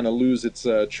start to kind of lose its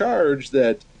charge,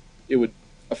 that it would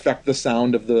affect the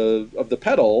sound of the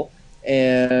pedal,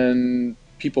 and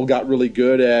people got really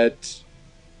good at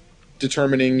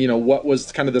determining what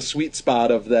was kind of the sweet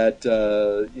spot of that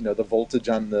the voltage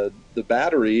on the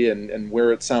battery and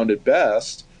where it sounded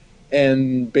best.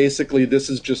 And basically, this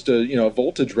is just a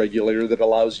voltage regulator that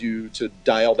allows you to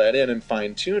dial that in and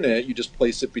fine tune it. You just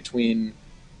place it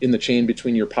in the chain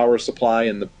between your power supply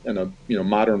and a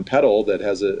modern pedal that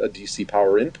has a DC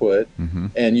power input,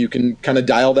 and you can kind of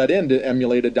dial that in to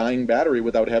emulate a dying battery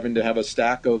without having to have a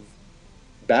stack of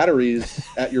batteries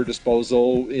at your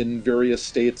disposal in various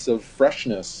states of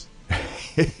freshness.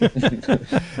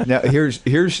 Now here's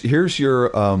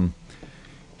your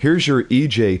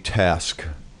EJ task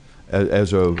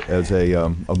as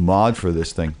a mod for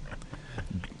this thing.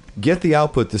 Get the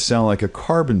output to sound like a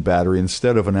carbon battery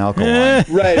instead of an alkaline.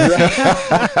 Right.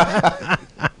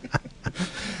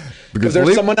 Because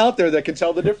there's someone out there that can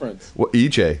tell the difference. Well,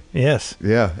 EJ. Yes.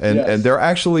 Yeah, and there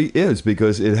actually is,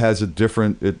 because it has a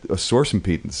source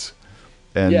impedance,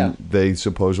 and they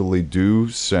supposedly do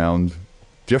sound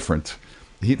different.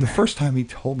 The first time he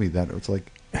told me that, it was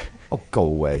like, oh, go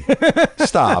away.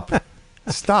 Stop.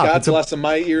 God bless him.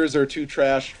 My ears are too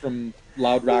trashed from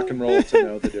loud rock and roll to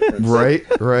know the difference. Right.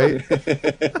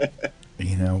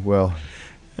 Well,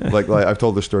 like I've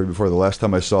told this story before. The last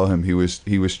time I saw him, he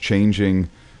was changing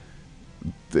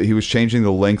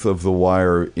the length of the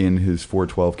wire in his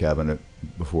 412 cabinet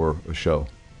before a show.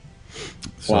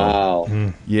 So, wow.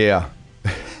 Yeah.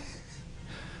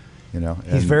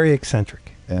 He's very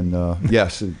eccentric. And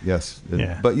yes.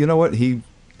 Yeah. But you know what? He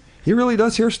really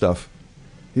does hear stuff.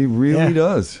 He really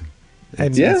does.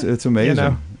 And it's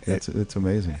amazing. It's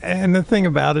amazing. And the thing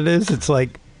about it is, it's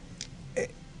like,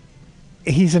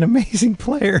 he's an amazing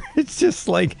player. It's just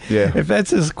like, if that's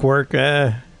his quirk.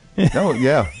 No,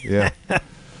 yeah.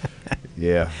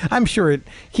 I'm sure it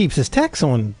keeps his techs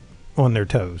on their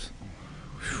toes.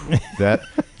 That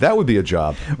would be a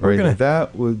job. Right?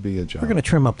 That would be a job. We're going to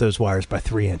trim up those wires by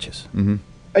 3 inches. Mm-hmm.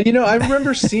 And I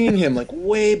remember seeing him like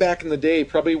way back in the day,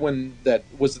 probably when that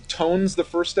was Tones, the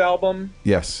first album.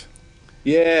 Yes.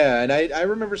 Yeah, and I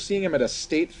remember seeing him at a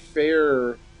state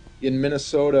fair in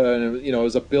Minnesota, and it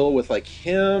was a bill with like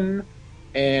him,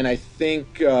 and I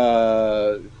think who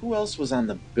else was on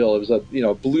the bill? It was a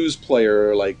blues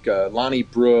player like Lonnie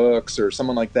Brooks or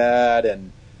someone like that,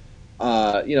 and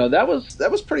that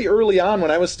was pretty early on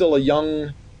when I was still a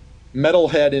young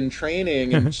metalhead in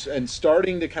training and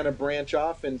starting to kind of branch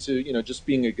off into just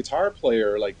being a guitar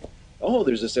player. Like, oh,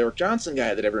 there's this Eric Johnson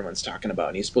guy that everyone's talking about,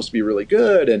 and he's supposed to be really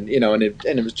good, and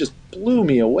it was just blew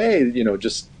me away,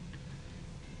 just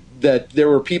that there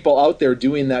were people out there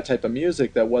doing that type of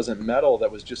music that wasn't metal, that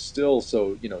was just still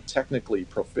so technically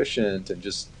proficient and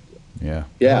just yeah.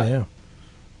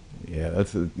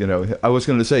 That's I was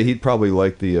going to say he'd probably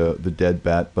like the Dead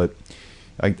Bat, but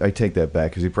I take that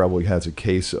back, because he probably has a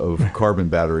case of carbon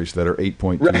batteries that are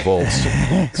 8.2 volts.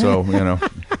 So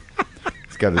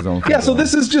he's got his own. Yeah. So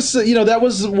this is just that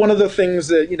was one of the things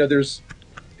that there's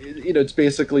it's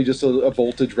basically just a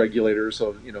voltage regulator.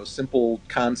 So simple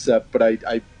concept, but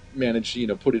I managed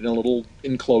to put it in a little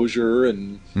enclosure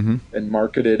and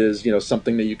market it as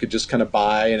something that you could just kind of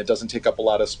buy, and it doesn't take up a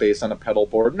lot of space on a pedal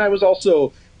board. And I was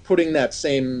also putting that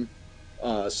same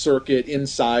circuit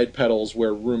inside pedals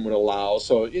where room would allow.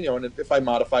 So and if I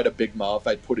modified a Big Muff,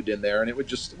 I'd put it in there, and it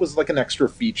was like an extra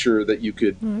feature that you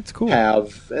could that's cool.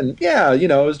 have. And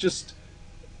it was just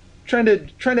trying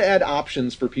to add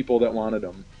options for people that wanted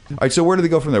them. All right, so where did they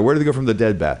go from there? Where did they go from the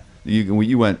Dead Bat?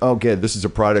 You went, oh, good, this is a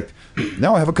product.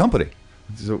 Now I have a company.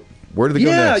 So where did they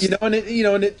go next?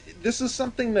 This is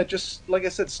something that just, like I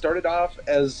said, started off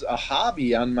as a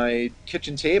hobby on my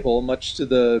kitchen table, much to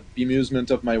the bemusement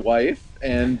of my wife.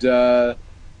 And at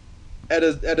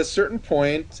a certain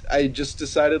point, I just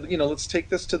decided, let's take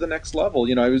this to the next level.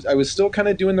 I was still kind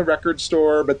of doing the record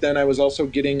store, but then I was also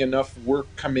getting enough work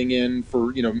coming in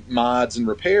for mods and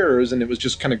repairs, and it was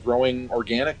just kind of growing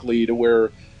organically to where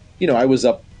I was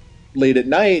up late at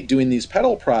night doing these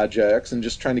pedal projects and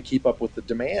just trying to keep up with the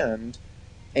demand.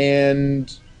 And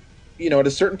at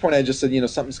a certain point I just said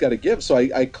something's got to give. So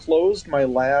I closed my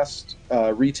last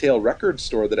retail record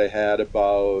store that I had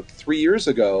about 3 years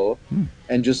ago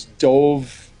and just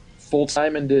dove full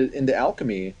time into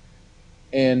Alchemy,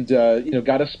 and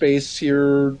got a space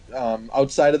here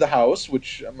outside of the house,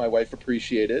 which my wife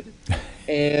appreciated.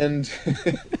 And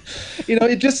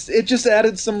it just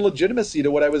added some legitimacy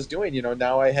to what I was doing.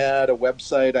 Now I had a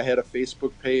website, I had a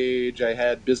Facebook page, I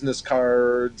had business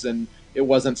cards, and it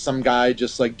wasn't some guy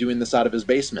just like doing this out of his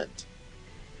basement.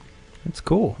 That's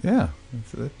cool. Yeah.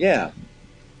 Yeah.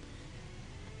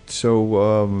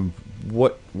 So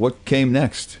what came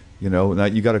next? Now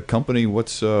you got a company. Where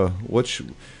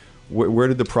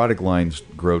did the product lines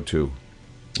grow to?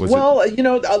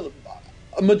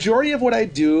 A majority of what I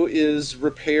do is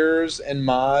repairs and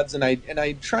mods, and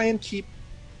I try and keep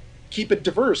keep it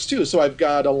diverse too. So I've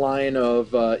got a line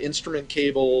of instrument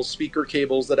cables, speaker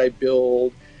cables that I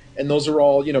build, and those are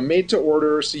all, made to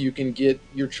order, so you can get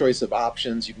your choice of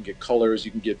options. You can get colors,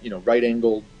 you can get, right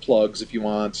angled plugs if you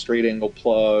want, straight angle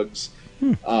plugs.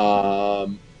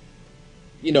 I'm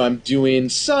doing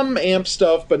some amp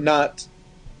stuff, but not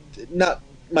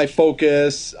my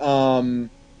focus. I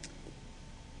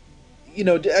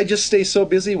just stay so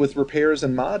busy with repairs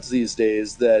and mods these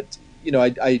days that,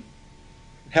 I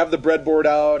have the breadboard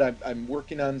out. I'm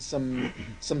working on some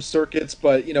circuits,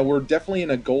 but we're definitely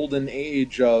in a golden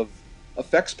age of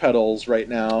effects pedals right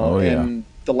now. Oh, yeah. And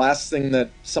the last thing that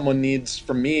someone needs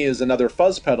from me is another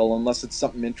fuzz pedal, unless it's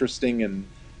something interesting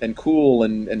and cool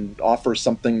and offers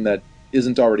something that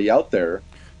isn't already out there.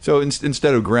 So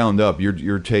instead of ground up,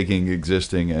 you're taking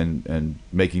existing and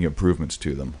making improvements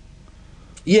to them.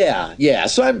 Yeah.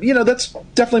 So I'm, that's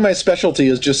definitely my specialty,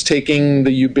 is just taking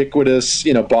the ubiquitous,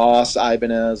 Boss,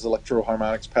 Ibanez, Electro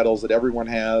Harmonics pedals that everyone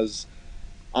has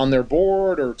on their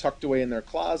board or tucked away in their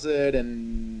closet,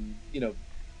 and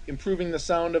improving the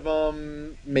sound of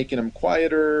them, making them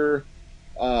quieter,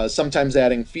 sometimes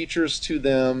adding features to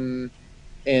them,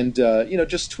 and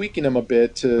just tweaking them a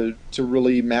bit to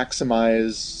really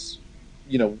maximize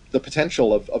the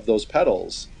potential of those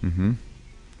pedals. Mm-hmm.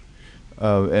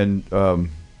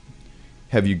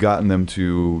 Have you gotten them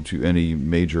to any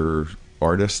major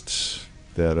artists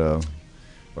that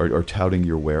are touting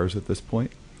your wares at this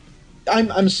point?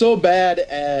 I'm so bad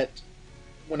at,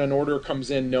 when an order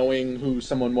comes in, knowing who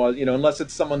someone was, unless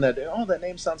it's someone that, that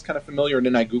name sounds kind of familiar, and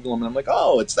then I Google them and I'm like,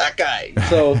 oh, it's that guy.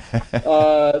 So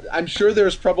I'm sure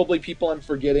there's probably people I'm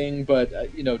forgetting, but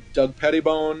Doug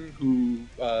Pettibone, who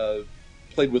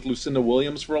played with Lucinda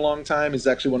Williams for a long time, is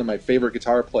actually one of my favorite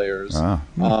guitar players.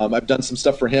 I've done some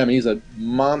stuff for him. He's a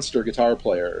monster guitar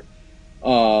player.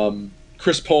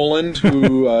 Chris Poland,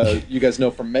 who you guys know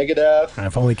from Megadeth.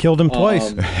 I've only killed him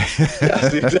twice.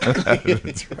 Yes, exactly.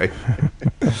 That's right.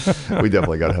 We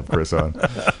definitely got to have Chris on.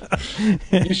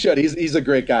 You should. He's a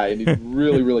great guy, and he's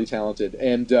really, really talented.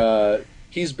 And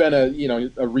he's been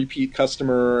a repeat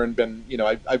customer, and been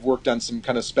I've worked on some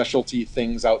kind of specialty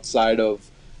things outside of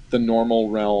the normal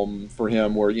realm for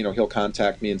him, where he'll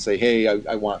contact me and say, hey,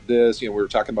 I want this. We were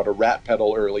talking about a rat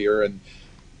pedal earlier, and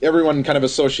everyone kind of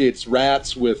associates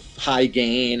rats with high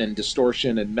gain and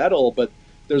distortion and metal, but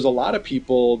there's a lot of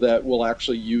people that will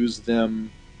actually use them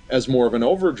as more of an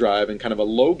overdrive and kind of a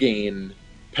low gain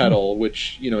pedal,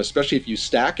 which especially if you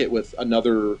stack it with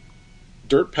another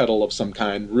dirt pedal of some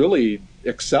kind, really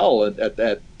excel at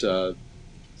that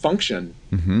function.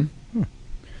 Mm-hmm.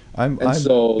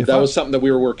 So that was something that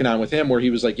we were working on with him, where he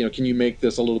was like, can you make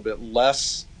this a little bit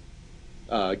less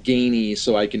gainy,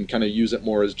 so I can kind of use it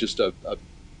more as just a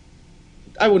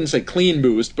I wouldn't say clean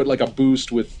boost, but like a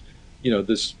boost with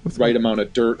this right amount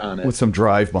of dirt on it, with some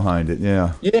drive behind it.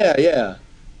 Yeah.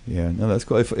 No, that's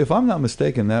cool. If I'm not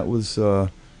mistaken, that was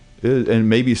and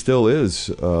maybe still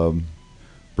is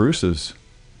Bruce's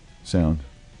sound.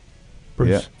 Bruce?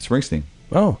 Yeah, Springsteen.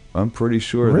 Oh, I'm pretty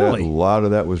sure really? that a lot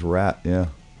of that was Rat. Yeah.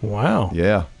 Wow.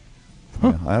 Yeah.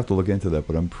 Yeah, I have to look into that,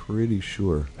 but I'm pretty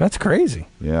sure. That's crazy.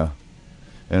 Yeah,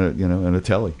 and and a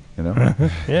telly.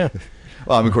 Yeah.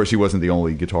 Well, of course, he wasn't the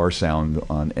only guitar sound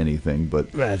on anything,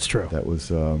 but that's true. That was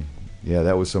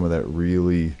that was some of that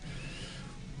really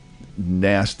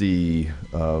nasty,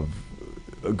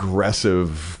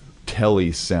 aggressive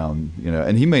telly sound.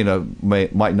 And he might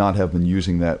not have been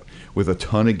using that with a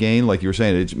ton of gain, like you were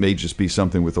saying. It may just be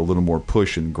something with a little more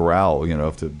push and growl,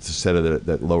 to set it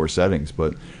at lower settings.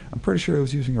 But I'm pretty sure he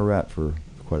was using a Rat for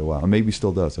quite a while, and maybe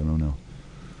still does. I don't know.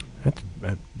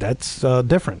 That's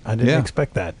different. I didn't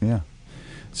expect that. Yeah.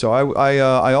 So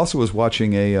I also was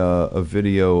watching a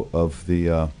video of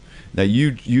the now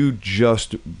you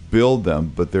just build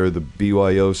them, but they're the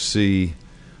BYOC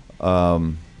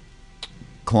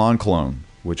clone,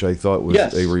 which I thought was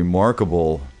a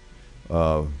remarkable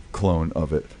clone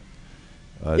of it.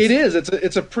 It is.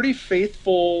 It's a pretty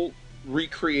faithful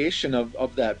recreation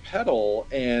of that pedal,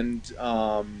 and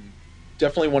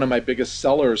definitely one of my biggest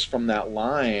sellers from that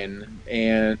line.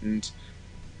 And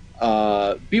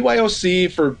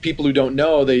BYOC, for people who don't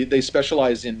know, they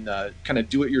specialize in kind of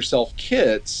do-it-yourself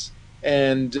kits,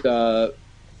 and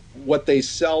what they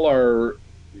sell are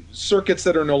circuits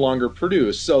that are no longer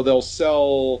produced. So they'll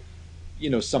sell,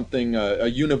 something, a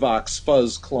Univox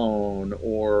fuzz clone,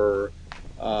 or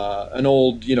an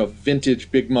old,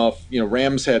 vintage Big Muff,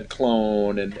 Ram's Head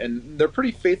clone, and they're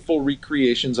pretty faithful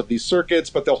recreations of these circuits,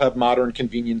 but they'll have modern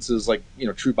conveniences like,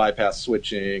 true bypass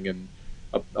switching and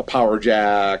a power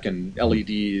jack and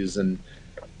LEDs. And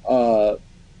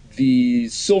The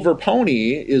Silver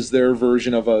Pony is their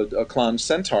version of a Klon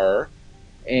Centaur,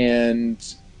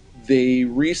 and they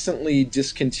recently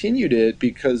discontinued it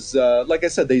because, like I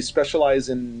said, they specialize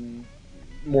in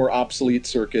more obsolete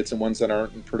circuits and ones that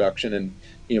aren't in production, and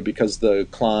because the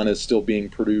Klon is still being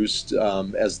produced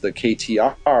as the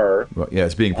KTR. Well, yeah,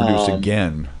 it's being produced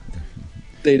again.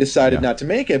 They decided not to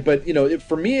make it, but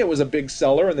for me, it was a big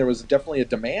seller, and there was definitely a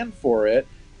demand for it,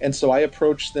 and so I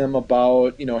approached them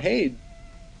about, hey,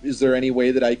 is there any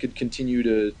way that I could continue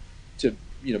to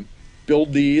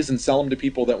build these and sell them to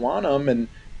people that want them?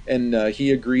 And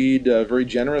he agreed very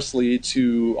generously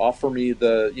to offer me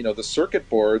the circuit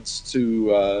boards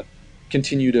to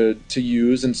continue to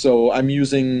use. And so I'm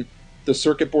using the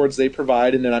circuit boards they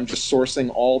provide, and then I'm just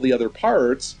sourcing all the other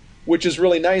parts, which is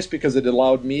really nice because it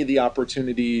allowed me the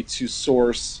opportunity to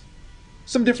source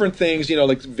some different things,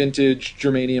 like vintage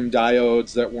germanium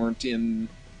diodes that weren't in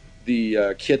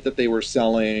the kit that they were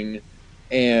selling,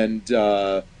 and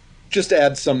just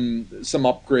add some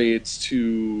upgrades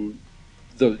to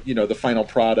the final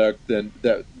product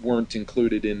that weren't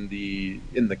included in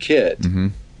the kit. Mm-hmm.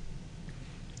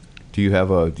 Do you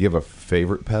have a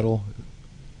favorite pedal,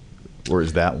 or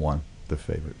is that one the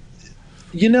favorite?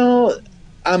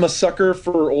 I'm a sucker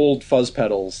for old fuzz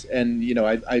pedals, and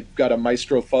I've got a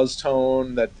Maestro fuzz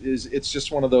tone it's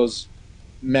just one of those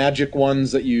magic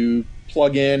ones that you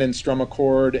plug in and strum a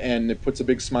chord, and it puts a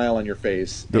big smile on your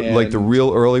face. Like the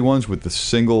real early ones with the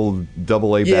single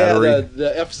AA battery? Yeah,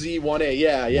 the FZ1A,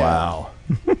 yeah. Wow.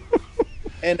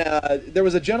 And there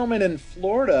was a gentleman in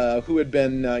Florida who had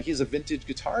been, he's a vintage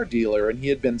guitar dealer, and he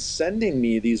had been sending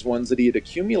me these ones that he had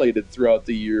accumulated throughout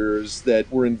the years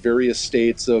that were in various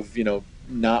states of,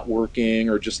 not working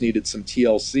or just needed some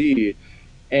TLC.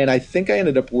 And I think I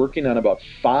ended up working on about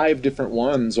 5 different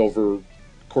ones over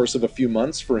course of a few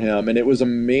months for him, and it was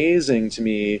amazing to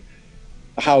me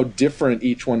how different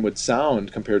each one would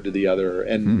sound compared to the other,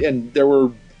 and there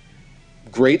were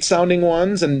great sounding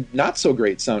ones and not so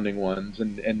great sounding ones,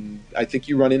 and I think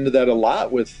you run into that a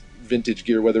lot with vintage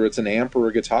gear, whether it's an amp or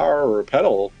a guitar or a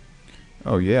pedal.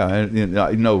 Oh yeah,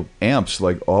 and amps,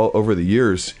 like all over the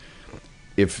years,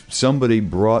 if somebody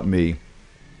brought me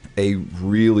a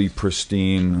really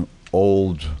pristine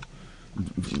old,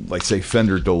 like say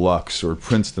Fender Deluxe or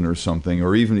Princeton or something,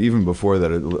 or even before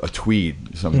that a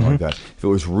Tweed, something like that, if it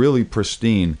was really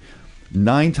pristine,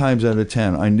 9 times out of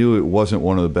 10 I knew it wasn't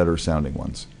one of the better sounding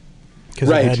ones, because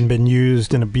it hadn't been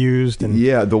used and abused. And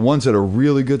yeah, the ones that are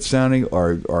really good sounding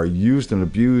are used and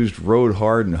abused, rode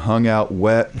hard and hung out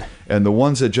wet, and the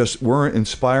ones that just weren't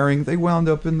inspiring, they wound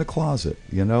up in the closet,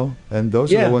 and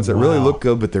those are the ones that really look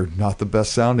good, but they're not the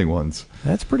best sounding ones.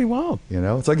 That's pretty wild.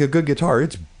 It's like a good guitar,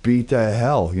 it's beat to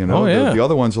hell. Oh, yeah. The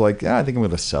other ones are like, I think I'm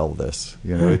going to sell this.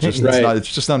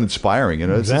 It's just not inspiring.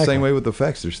 It's the same way with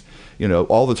effects. There's,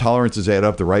 all the tolerances add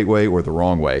up the right way or the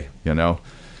wrong way.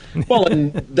 Well,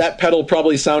 and that pedal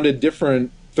probably sounded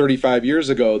different 35 years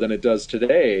ago than it does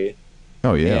today.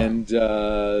 Oh yeah. And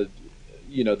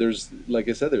there's, like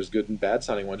I said, there's good and bad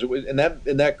sounding ones, and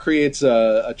that creates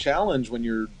a challenge when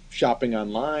you're shopping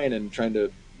online and trying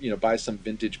to buy some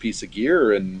vintage piece of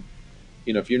gear, and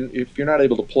if you're not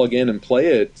able to plug in and play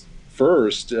it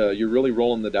first, you're really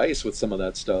rolling the dice with some of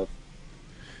that stuff.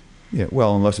 Yeah,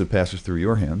 well, unless it passes through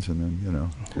your hands, and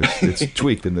then it's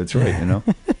tweaked and it's right.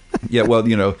 Yeah, well,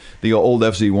 the old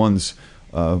FZ1s,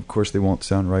 of course, they won't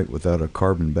sound right without a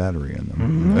carbon battery in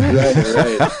them.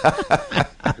 Right.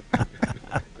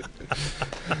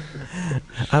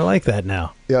 I like that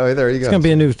now. Yeah, there you go. It's going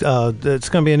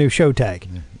to be a new show tag.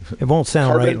 It won't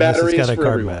sound carbon right unless it's got a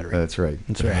carbon everyone. battery. That's right.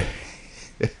 That's right.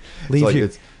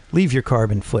 Leave your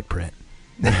carbon footprint.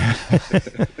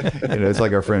 It's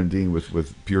like our friend Dean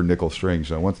with pure nickel strings.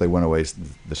 So once they went away,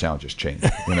 the sound just changed.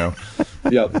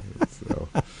 Yep. So,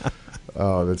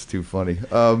 oh, that's too funny.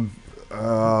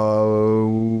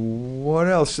 What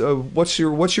else? What's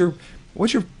your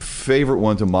favorite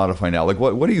one to modify now? Like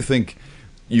what do you think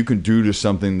you can do to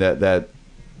something that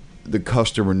the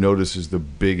customer notices the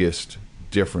biggest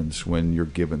difference when you're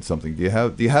given something? Do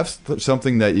you have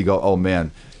something that you go, oh man,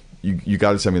 you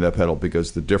got to send me that pedal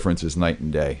because the difference is night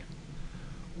and day?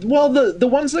 Well, the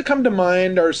ones that come to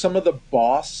mind are some of the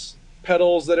Boss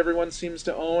pedals that everyone seems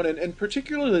to own, and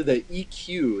particularly the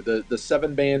EQ, the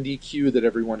 7-band EQ that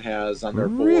everyone has on their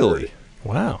board. Really?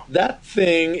 Wow. That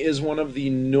thing is one of the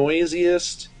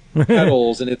noisiest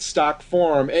pedals in its stock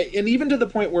form, and even to the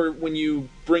point where when you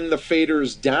bring the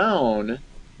faders down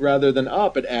rather than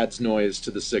up, it adds noise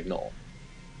to the signal.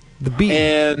 The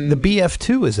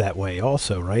BF2 is that way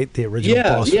also, right? The original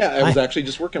Boss. Yeah, I was actually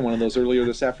just working one of those earlier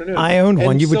this afternoon. I owned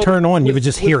one. You would turn on, you would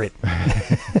just hear it.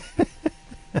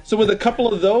 So with a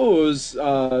couple of those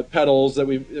pedals that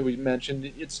we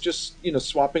mentioned, it's just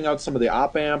swapping out some of the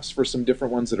op amps for some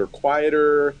different ones that are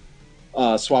quieter,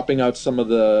 swapping out some of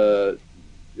the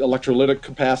electrolytic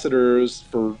capacitors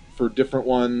for different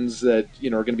ones that are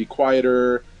going to be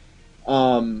quieter.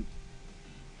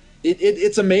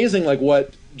 It's amazing, like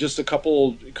what just a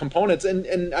couple components,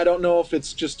 and I don't know if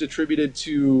it's just attributed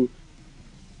to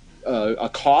a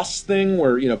cost thing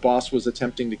where Boss was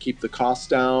attempting to keep the cost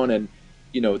down, and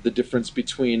the difference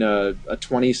between a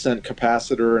 20-cent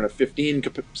capacitor and a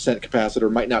 15-cent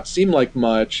capacitor might not seem like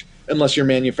much unless you're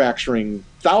manufacturing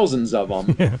thousands of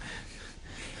them.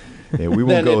 Yeah, we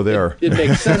won't go there. It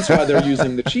makes sense why they're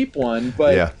using the cheap one,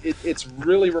 but it's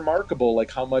really remarkable,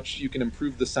 like how much you can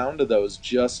improve the sound of those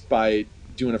just by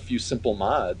doing a few simple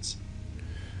mods.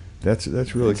 That's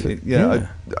really good. Yeah,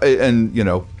 and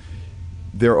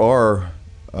there are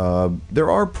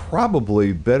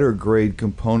probably better grade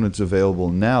components available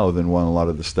now than when a lot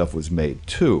of the stuff was made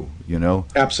too.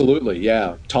 Absolutely,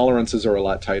 yeah. Tolerances are a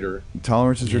lot tighter.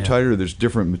 Tolerances are tighter. There's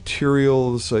different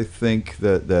materials, I think,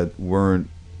 that weren't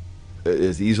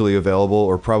as easily available,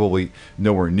 or probably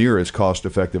nowhere near as cost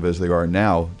effective as they are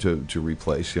now to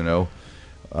replace. And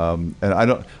I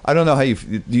don't know how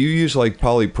do you use like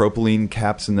polypropylene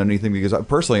caps and anything? Because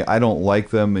personally I don't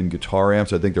like them in guitar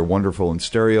amps. I think they're wonderful in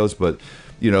stereos, but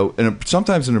and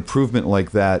sometimes an improvement like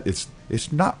that,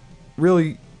 it's not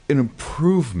really an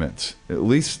improvement, at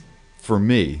least for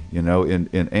me,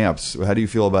 in amps. How do you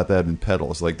feel about that in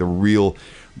pedals? Like the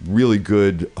really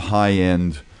good high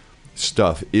end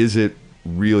stuff, is it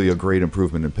really a great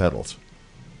improvement in pedals?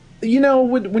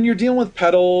 When you're dealing with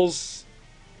pedals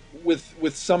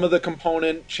with some of the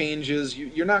component changes,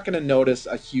 you're not going to notice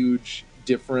a huge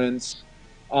difference.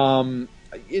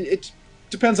 It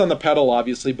depends on the pedal,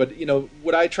 obviously, but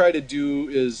what I try to do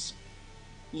is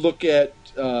look at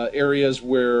areas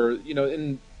where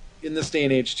in this day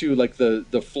and age too, like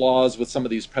the flaws with some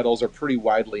of these pedals are pretty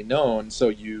widely known. So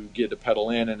you get a pedal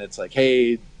in and it's like,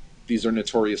 hey, these are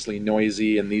notoriously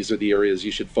noisy and these are the areas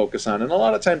you should focus on. And a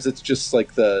lot of times it's just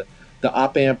like the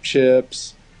op amp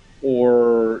chips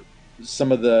or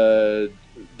some of the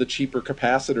cheaper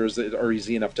capacitors that are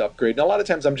easy enough to upgrade. And a lot of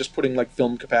times I'm just putting like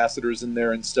film capacitors in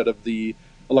there instead of the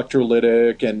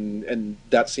electrolytic, and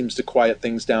that seems to quiet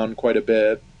things down quite a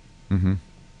bit. Mm-hmm.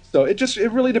 So it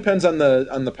really depends on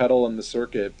the pedal and the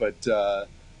circuit, but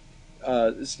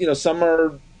some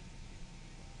are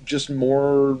just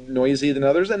more noisy than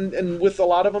others, and with a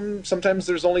lot of them sometimes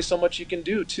there's only so much you can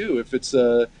do too. If it's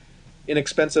a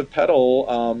inexpensive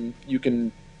pedal, you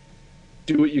can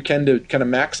do what you can to kind of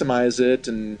maximize it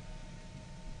and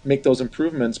make those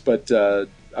improvements, but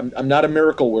I'm not a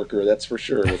miracle worker, that's for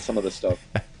sure, with some of the stuff.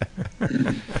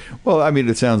 Well, I mean,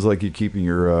 it sounds like you're keeping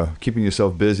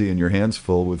yourself busy and your hands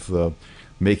full with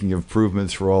making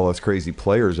improvements for all us crazy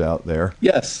players out there.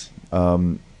 Yes.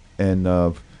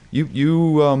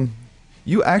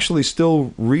 You actually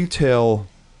still retail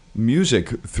music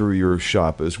through your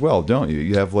shop as well, don't you?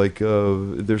 You have like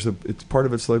it's part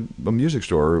of it's like a music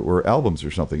store or albums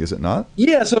or something, is it not?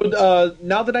 Yeah. So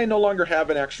now that I no longer have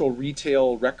an actual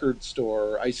retail record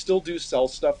store, I still do sell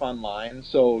stuff online.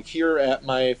 So here at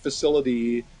my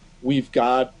facility, we've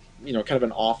got kind of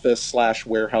an office /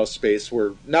 warehouse space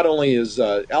where not only is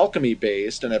Alchemy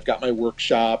based, and I've got my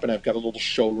workshop and I've got a little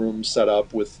showroom set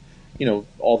up with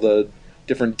all the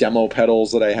different demo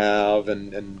pedals that I have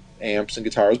and amps and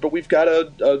guitars, but we've got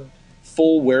a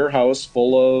full warehouse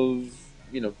full of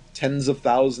tens of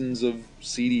thousands of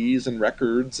CDs and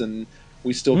records, and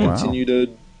we still continue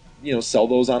to sell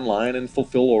those online and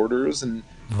fulfill orders, and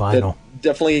vinyl. That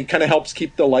definitely kind of helps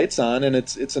keep the lights on, and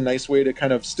it's a nice way to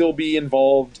kind of still be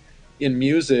involved in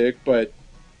music but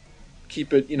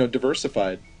keep it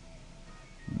diversified.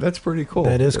 That's pretty cool.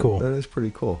 That is cool. That is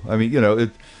pretty cool. I mean,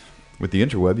 with the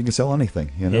interweb, you can sell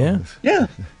anything. Yeah.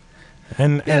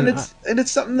 And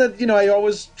it's something that I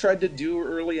always tried to do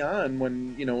early on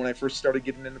when I first started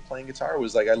getting into playing guitar.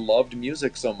 Was like I loved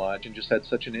music so much and just had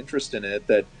such an interest in it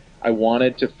that I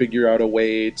wanted to figure out a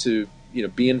way to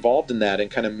be involved in that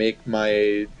and kind of make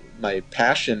my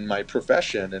passion my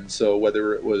profession. And so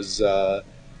whether it was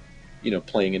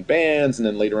playing in bands and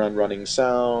then later on running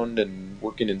sound and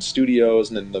working in studios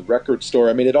and then the record store,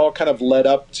 I mean, it all kind of led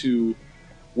up to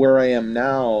where I am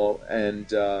now,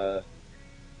 and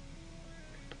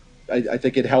I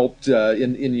think it helped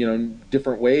in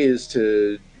different ways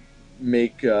to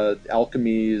make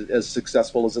Alchemy as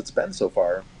successful as it's been so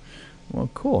far. Well,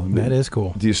 cool. That is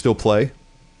cool. Do you still play?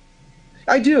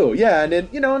 I do, yeah,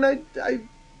 and I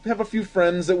have a few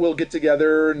friends that will get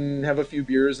together and have a few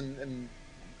beers and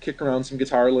kick around some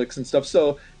guitar licks and stuff.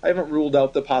 So I haven't ruled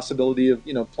out the possibility of,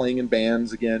 playing in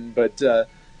bands again. But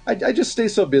I just stay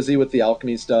so busy with the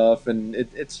Alchemy stuff, and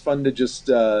it's fun to just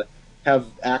have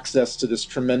access to this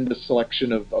tremendous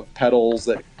selection of pedals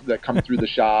that come through the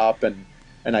shop, and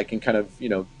I can kind of,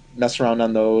 mess around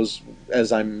on those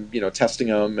as I'm, testing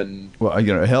them. And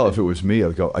hell, if it was me,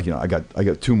 I'd go. I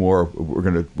got two more. We're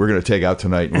gonna take out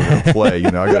tonight, and we're gonna play. I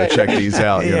gotta check these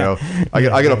out. I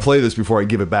gotta play this before I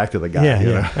give it back to the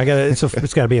guy. I got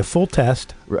it's got to be a full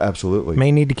test. Absolutely.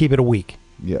 May need to keep it a week.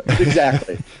 Yeah,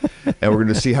 exactly. And we're going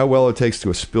to see how well it takes to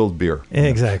a spilled beer.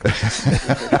 Exactly.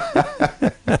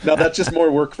 No, that's just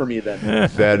more work for me then.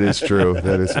 That is true.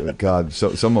 That is, God.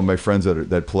 So some of my friends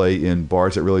that play in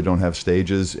bars that really don't have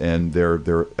stages, and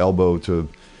they're elbow to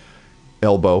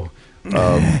elbow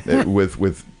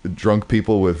with drunk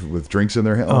people with drinks in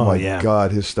their hand. Oh my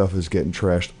God, his stuff is getting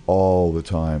trashed all the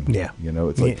time. Yeah,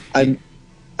 it's like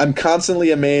I'm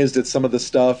constantly amazed at some of the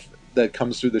stuff that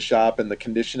comes through the shop and the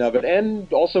condition of it,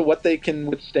 and also what they can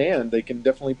withstand. They can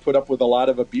definitely put up with a lot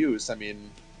of abuse. I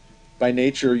mean, by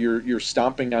nature, you're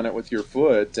stomping on it with your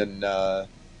foot, and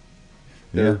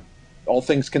all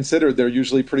things considered, they're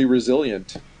usually pretty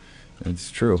resilient. It's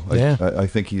true. Yeah. I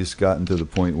think he's gotten to the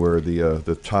point where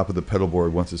the top of the pedal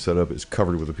board, once it's set up, is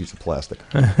covered with a piece of plastic.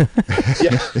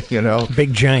 Yeah.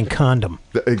 Big giant condom.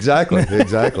 Exactly.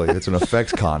 It's an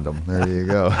effects condom. There you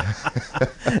go.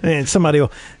 And somebody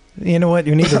will. You know what?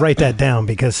 You need to write that down,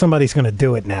 because somebody's going to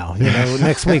do it now.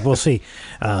 Next week we'll see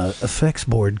effects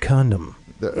board condom.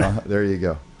 There you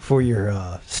go. For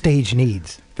your stage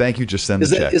needs. Thank you. Just send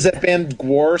the check. Is that band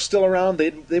Gwar still around?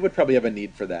 They would probably have a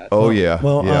need for that. Oh yeah.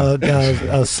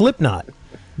 Well, Slipknot.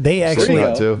 They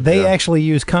actually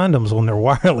use condoms on their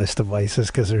wireless devices,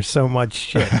 because there's so much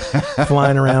shit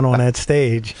flying around on that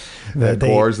stage.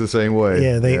 Gwar's the same way.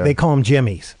 Yeah, they call them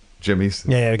jimmies. Jimmies.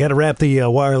 Yeah, I got to wrap the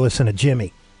wireless in a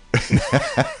jimmy.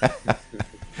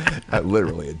 Not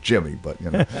literally a jimmy, but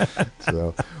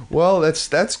So, well,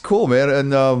 that's cool, man,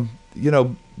 and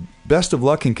best of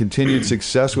luck and continued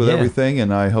success with everything.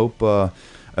 And I hope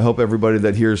everybody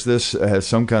that hears this has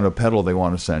some kind of pedal they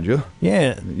want to send you.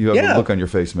 Yeah, you have a look on your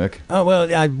face, Mick. Oh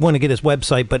well, I want to get his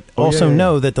website, but also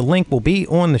know that the link will be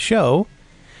on the show,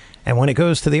 and when it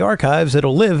goes to the archives,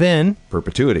 it'll live in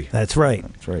perpetuity. That's right.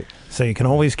 That's right. So you can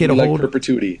always get a hold of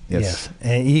perpetuity. Yes.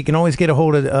 And you can always get a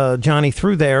hold of Johnny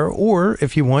through there, or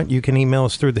if you want, you can email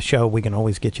us through the show. We can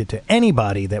always get you to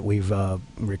anybody that we've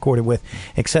recorded with,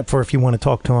 except for if you want to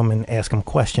talk to them and ask them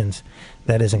questions.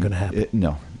 That isn't going to happen.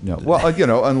 No.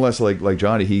 Well, unless like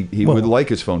Johnny, he would like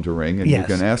his phone to ring, and you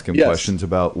can ask him questions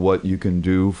about what you can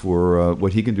do for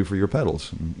what he can do for your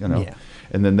pedals. Yeah.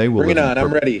 And then they will bring it on.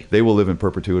 I'm ready. They will live in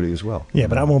perpetuity as well. Yeah,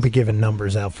 but I won't be giving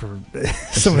numbers out for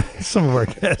some of our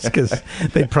guests, because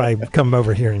they'd probably come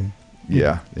over here and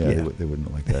yeah. They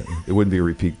wouldn't like that. It wouldn't be a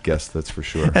repeat guest, that's for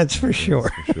sure. That's for sure.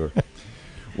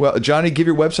 Well, Johnny, give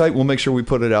your website. We'll make sure we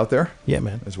put it out there. Yeah,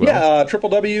 man. As well. Yeah,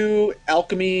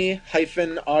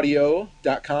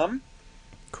 www.alchemy-audio.com.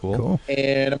 Cool.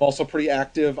 And I'm also pretty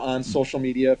active on social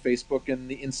media, Facebook and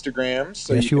the Instagram.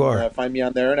 So yes, you can are. Find me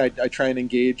on there, and I try and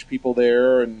engage people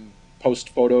there and post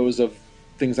photos of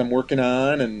things I'm working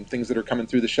on and things that are coming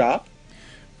through the shop.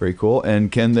 Very cool. And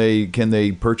can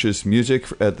they purchase music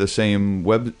at the same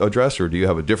web address, or do you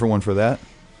have a different one for that?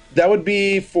 That would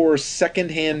be for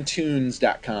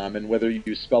secondhandtunes.com, and whether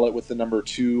you spell it with the number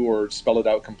 2 or spell it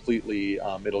out completely,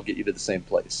 it'll get you to the same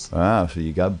place. Ah, so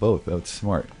you got both. That's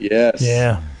smart. Yes.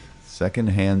 Yeah.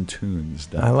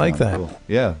 Secondhandtunes.com. I like that. Cool.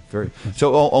 Yeah, very.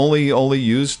 So only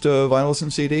used vinyls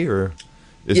and CD, or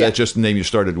is that just the name you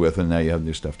started with, and now you have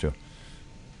new stuff too?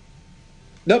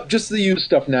 Nope, just the used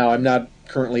stuff now. I'm not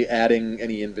currently adding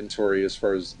any inventory as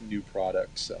far as new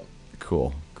products. So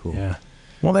cool. Yeah.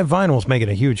 Well, that vinyl's making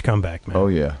a huge comeback, man. Oh,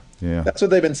 yeah. That's what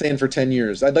they've been saying for 10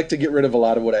 years. I'd like to get rid of a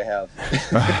lot of what I have.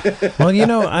 Well,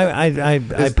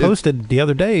 I posted the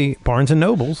other day, Barnes &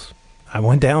 Noble's. I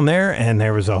went down there, and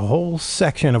there was a whole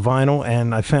section of vinyl,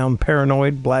 and I found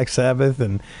Paranoid, Black Sabbath,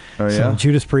 and some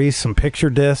Judas Priest, some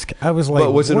picture disc. I was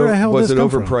like, where the hell was it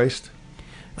overpriced?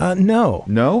 No.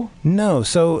 No? No.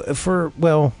 So,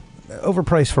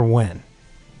 overpriced for when?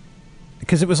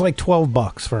 Because it was like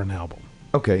 $12 for an album.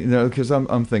 Okay, because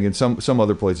I'm thinking some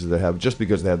other places that have, just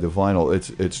because they have the vinyl,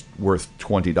 it's worth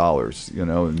 $20, or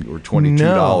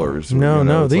 $22.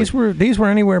 No. These were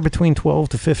anywhere between $12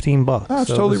 to $15. Oh, it's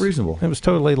totally reasonable. It was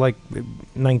totally like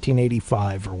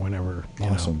 1985 or whenever.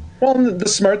 Awesome. Well, the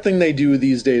smart thing they do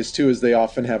these days too is they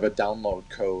often have a download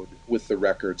code with the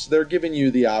records. They're giving you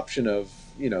the option of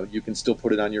you can still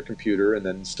put it on your computer and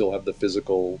then still have the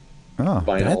physical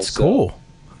vinyl. That's cool.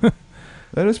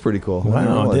 That is pretty cool.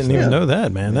 Wow, I didn't even know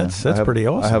that, man. That's pretty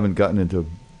awesome. I haven't gotten into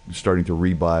starting to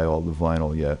rebuy all the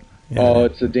vinyl yet. Yeah. Oh,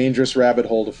 it's a dangerous rabbit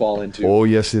hole to fall into. Oh,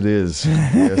 yes, it is.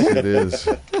 Yes, it is.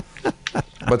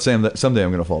 But Sam, someday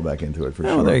I'm going to fall back into it for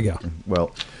sure. Oh, there you go.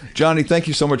 Well, Johnny, thank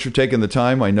you so much for taking the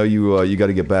time. I know you got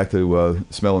to get back to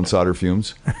smelling solder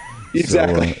fumes.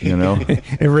 Exactly. So,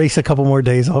 erase a couple more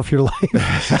days off your life.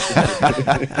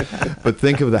 But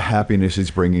think of the happiness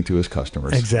he's bringing to his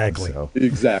customers. Exactly. So,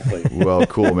 exactly. Well,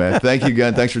 cool, man. Thank you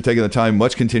again. Thanks for taking the time.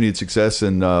 Much continued success,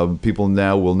 and people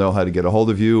now will know how to get a hold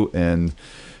of you and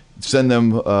send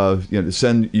them,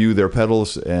 send you their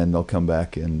pedals, and they'll come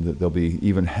back and they'll be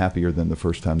even happier than the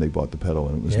first time they bought the pedal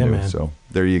and it was new. Man. So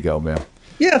there you go, man.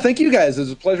 Yeah, thank you guys. It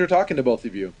was a pleasure talking to both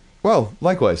of you. Well,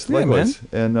 likewise. Man.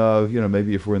 And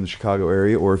maybe if we're in the Chicago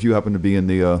area, or if you happen to be in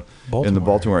the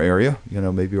Baltimore area,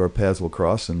 maybe our paths will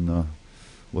cross, and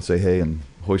we'll say hey and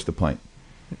hoist a pint.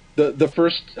 The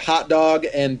first hot dog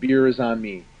and beer is on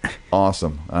me.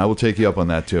 Awesome. I will take you up on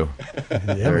that too.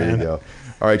 There man. You go.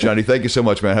 All right, Johnny. Thank you so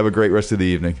much, man. Have a great rest of the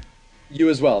evening. You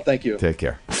as well. Thank you. Take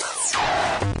care.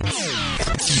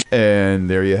 And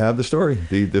there you have the story.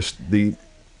 The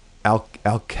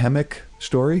alchemic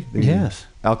story. Yes.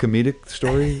 Alchemitic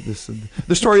story.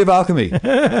 The story of alchemy.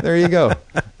 There you go.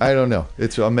 I don't know.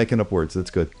 I'm making up words.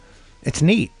 That's good. It's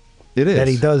neat. It is that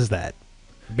he does that,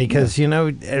 because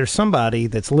there's somebody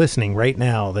that's listening right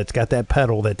now that's got that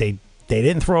pedal that they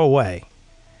didn't throw away,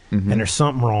 and there's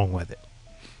something wrong with it,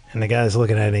 and the guy's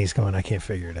looking at it and he's going, I can't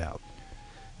figure it out.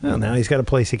 Well, now he's got a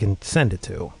place he can send it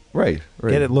to. Right.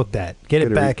 Get it looked at. Get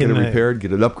it back in. Get it repaired.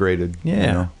 Get it upgraded.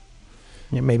 Yeah.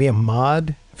 Yeah, maybe a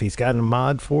mod. If he's got a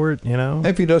mod for it,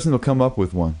 If he doesn't, he'll come up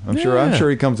with one. I'm sure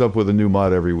he comes up with a new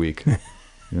mod every week.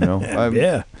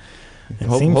 Yeah. It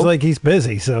seems like he's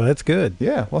busy, so that's good.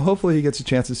 Yeah. Well, hopefully he gets a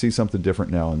chance to see something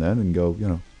different now and then and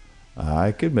go,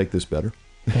 I could make this better.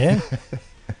 Yeah.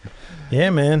 Yeah,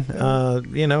 man.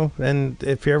 And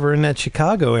if you're ever in that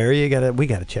Chicago area, we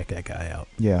gotta check that guy out.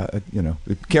 Yeah,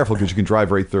 careful because you can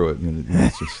drive right through it.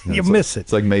 It's just, you miss it.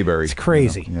 It's like Mayberry. It's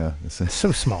crazy. Yeah, it's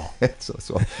so small. It's so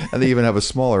small, and they even have a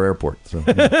smaller airport. So,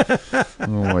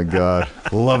 oh my God,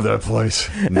 love that place.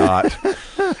 Not.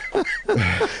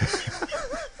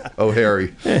 Oh,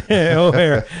 Harry. Oh,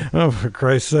 Harry. Oh, for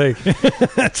Christ's sake.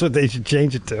 That's what they should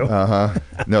change it to.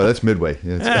 No, that's Midway.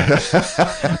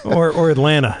 Or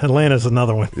Atlanta. Atlanta's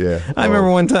another one. Yeah. I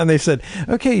remember one time they said,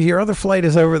 okay, your other flight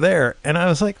is over there. And I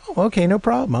was like, oh, okay, no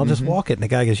problem. I'll just walk it. And the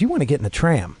guy goes, you want to get in the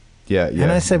tram? Yeah.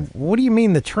 And I said, what do you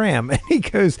mean the tram? And he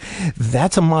goes,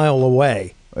 that's a mile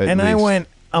away. I went,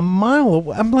 a mile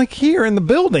away? I'm like here in the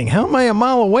building. How am I a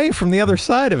mile away from the other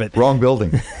side of it? Wrong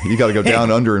building. You got to go down,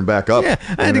 under, and back up. Yeah,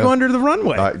 I had to go under the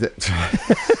runway.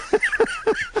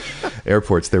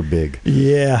 Airports, they're big.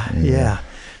 Yeah.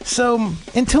 So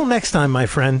until next time, my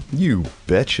friend. You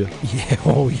betcha. Yeah.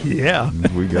 Oh, yeah.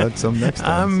 We got some next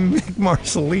time. I'm Mick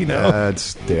Marcelino.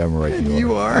 That's damn right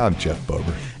you are. I'm Jeff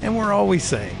Bober. And we're always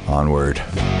saying, onward.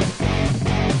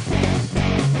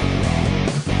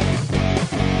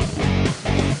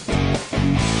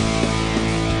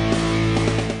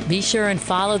 Be sure and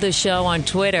follow the show on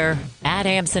Twitter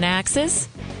 @Amps and Axes.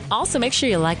 Also, make sure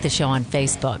you like the show on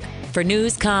Facebook. For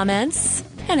news, comments,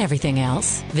 and everything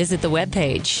else, visit the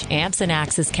webpage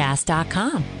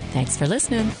ampsandaxescast.com. Thanks for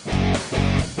listening.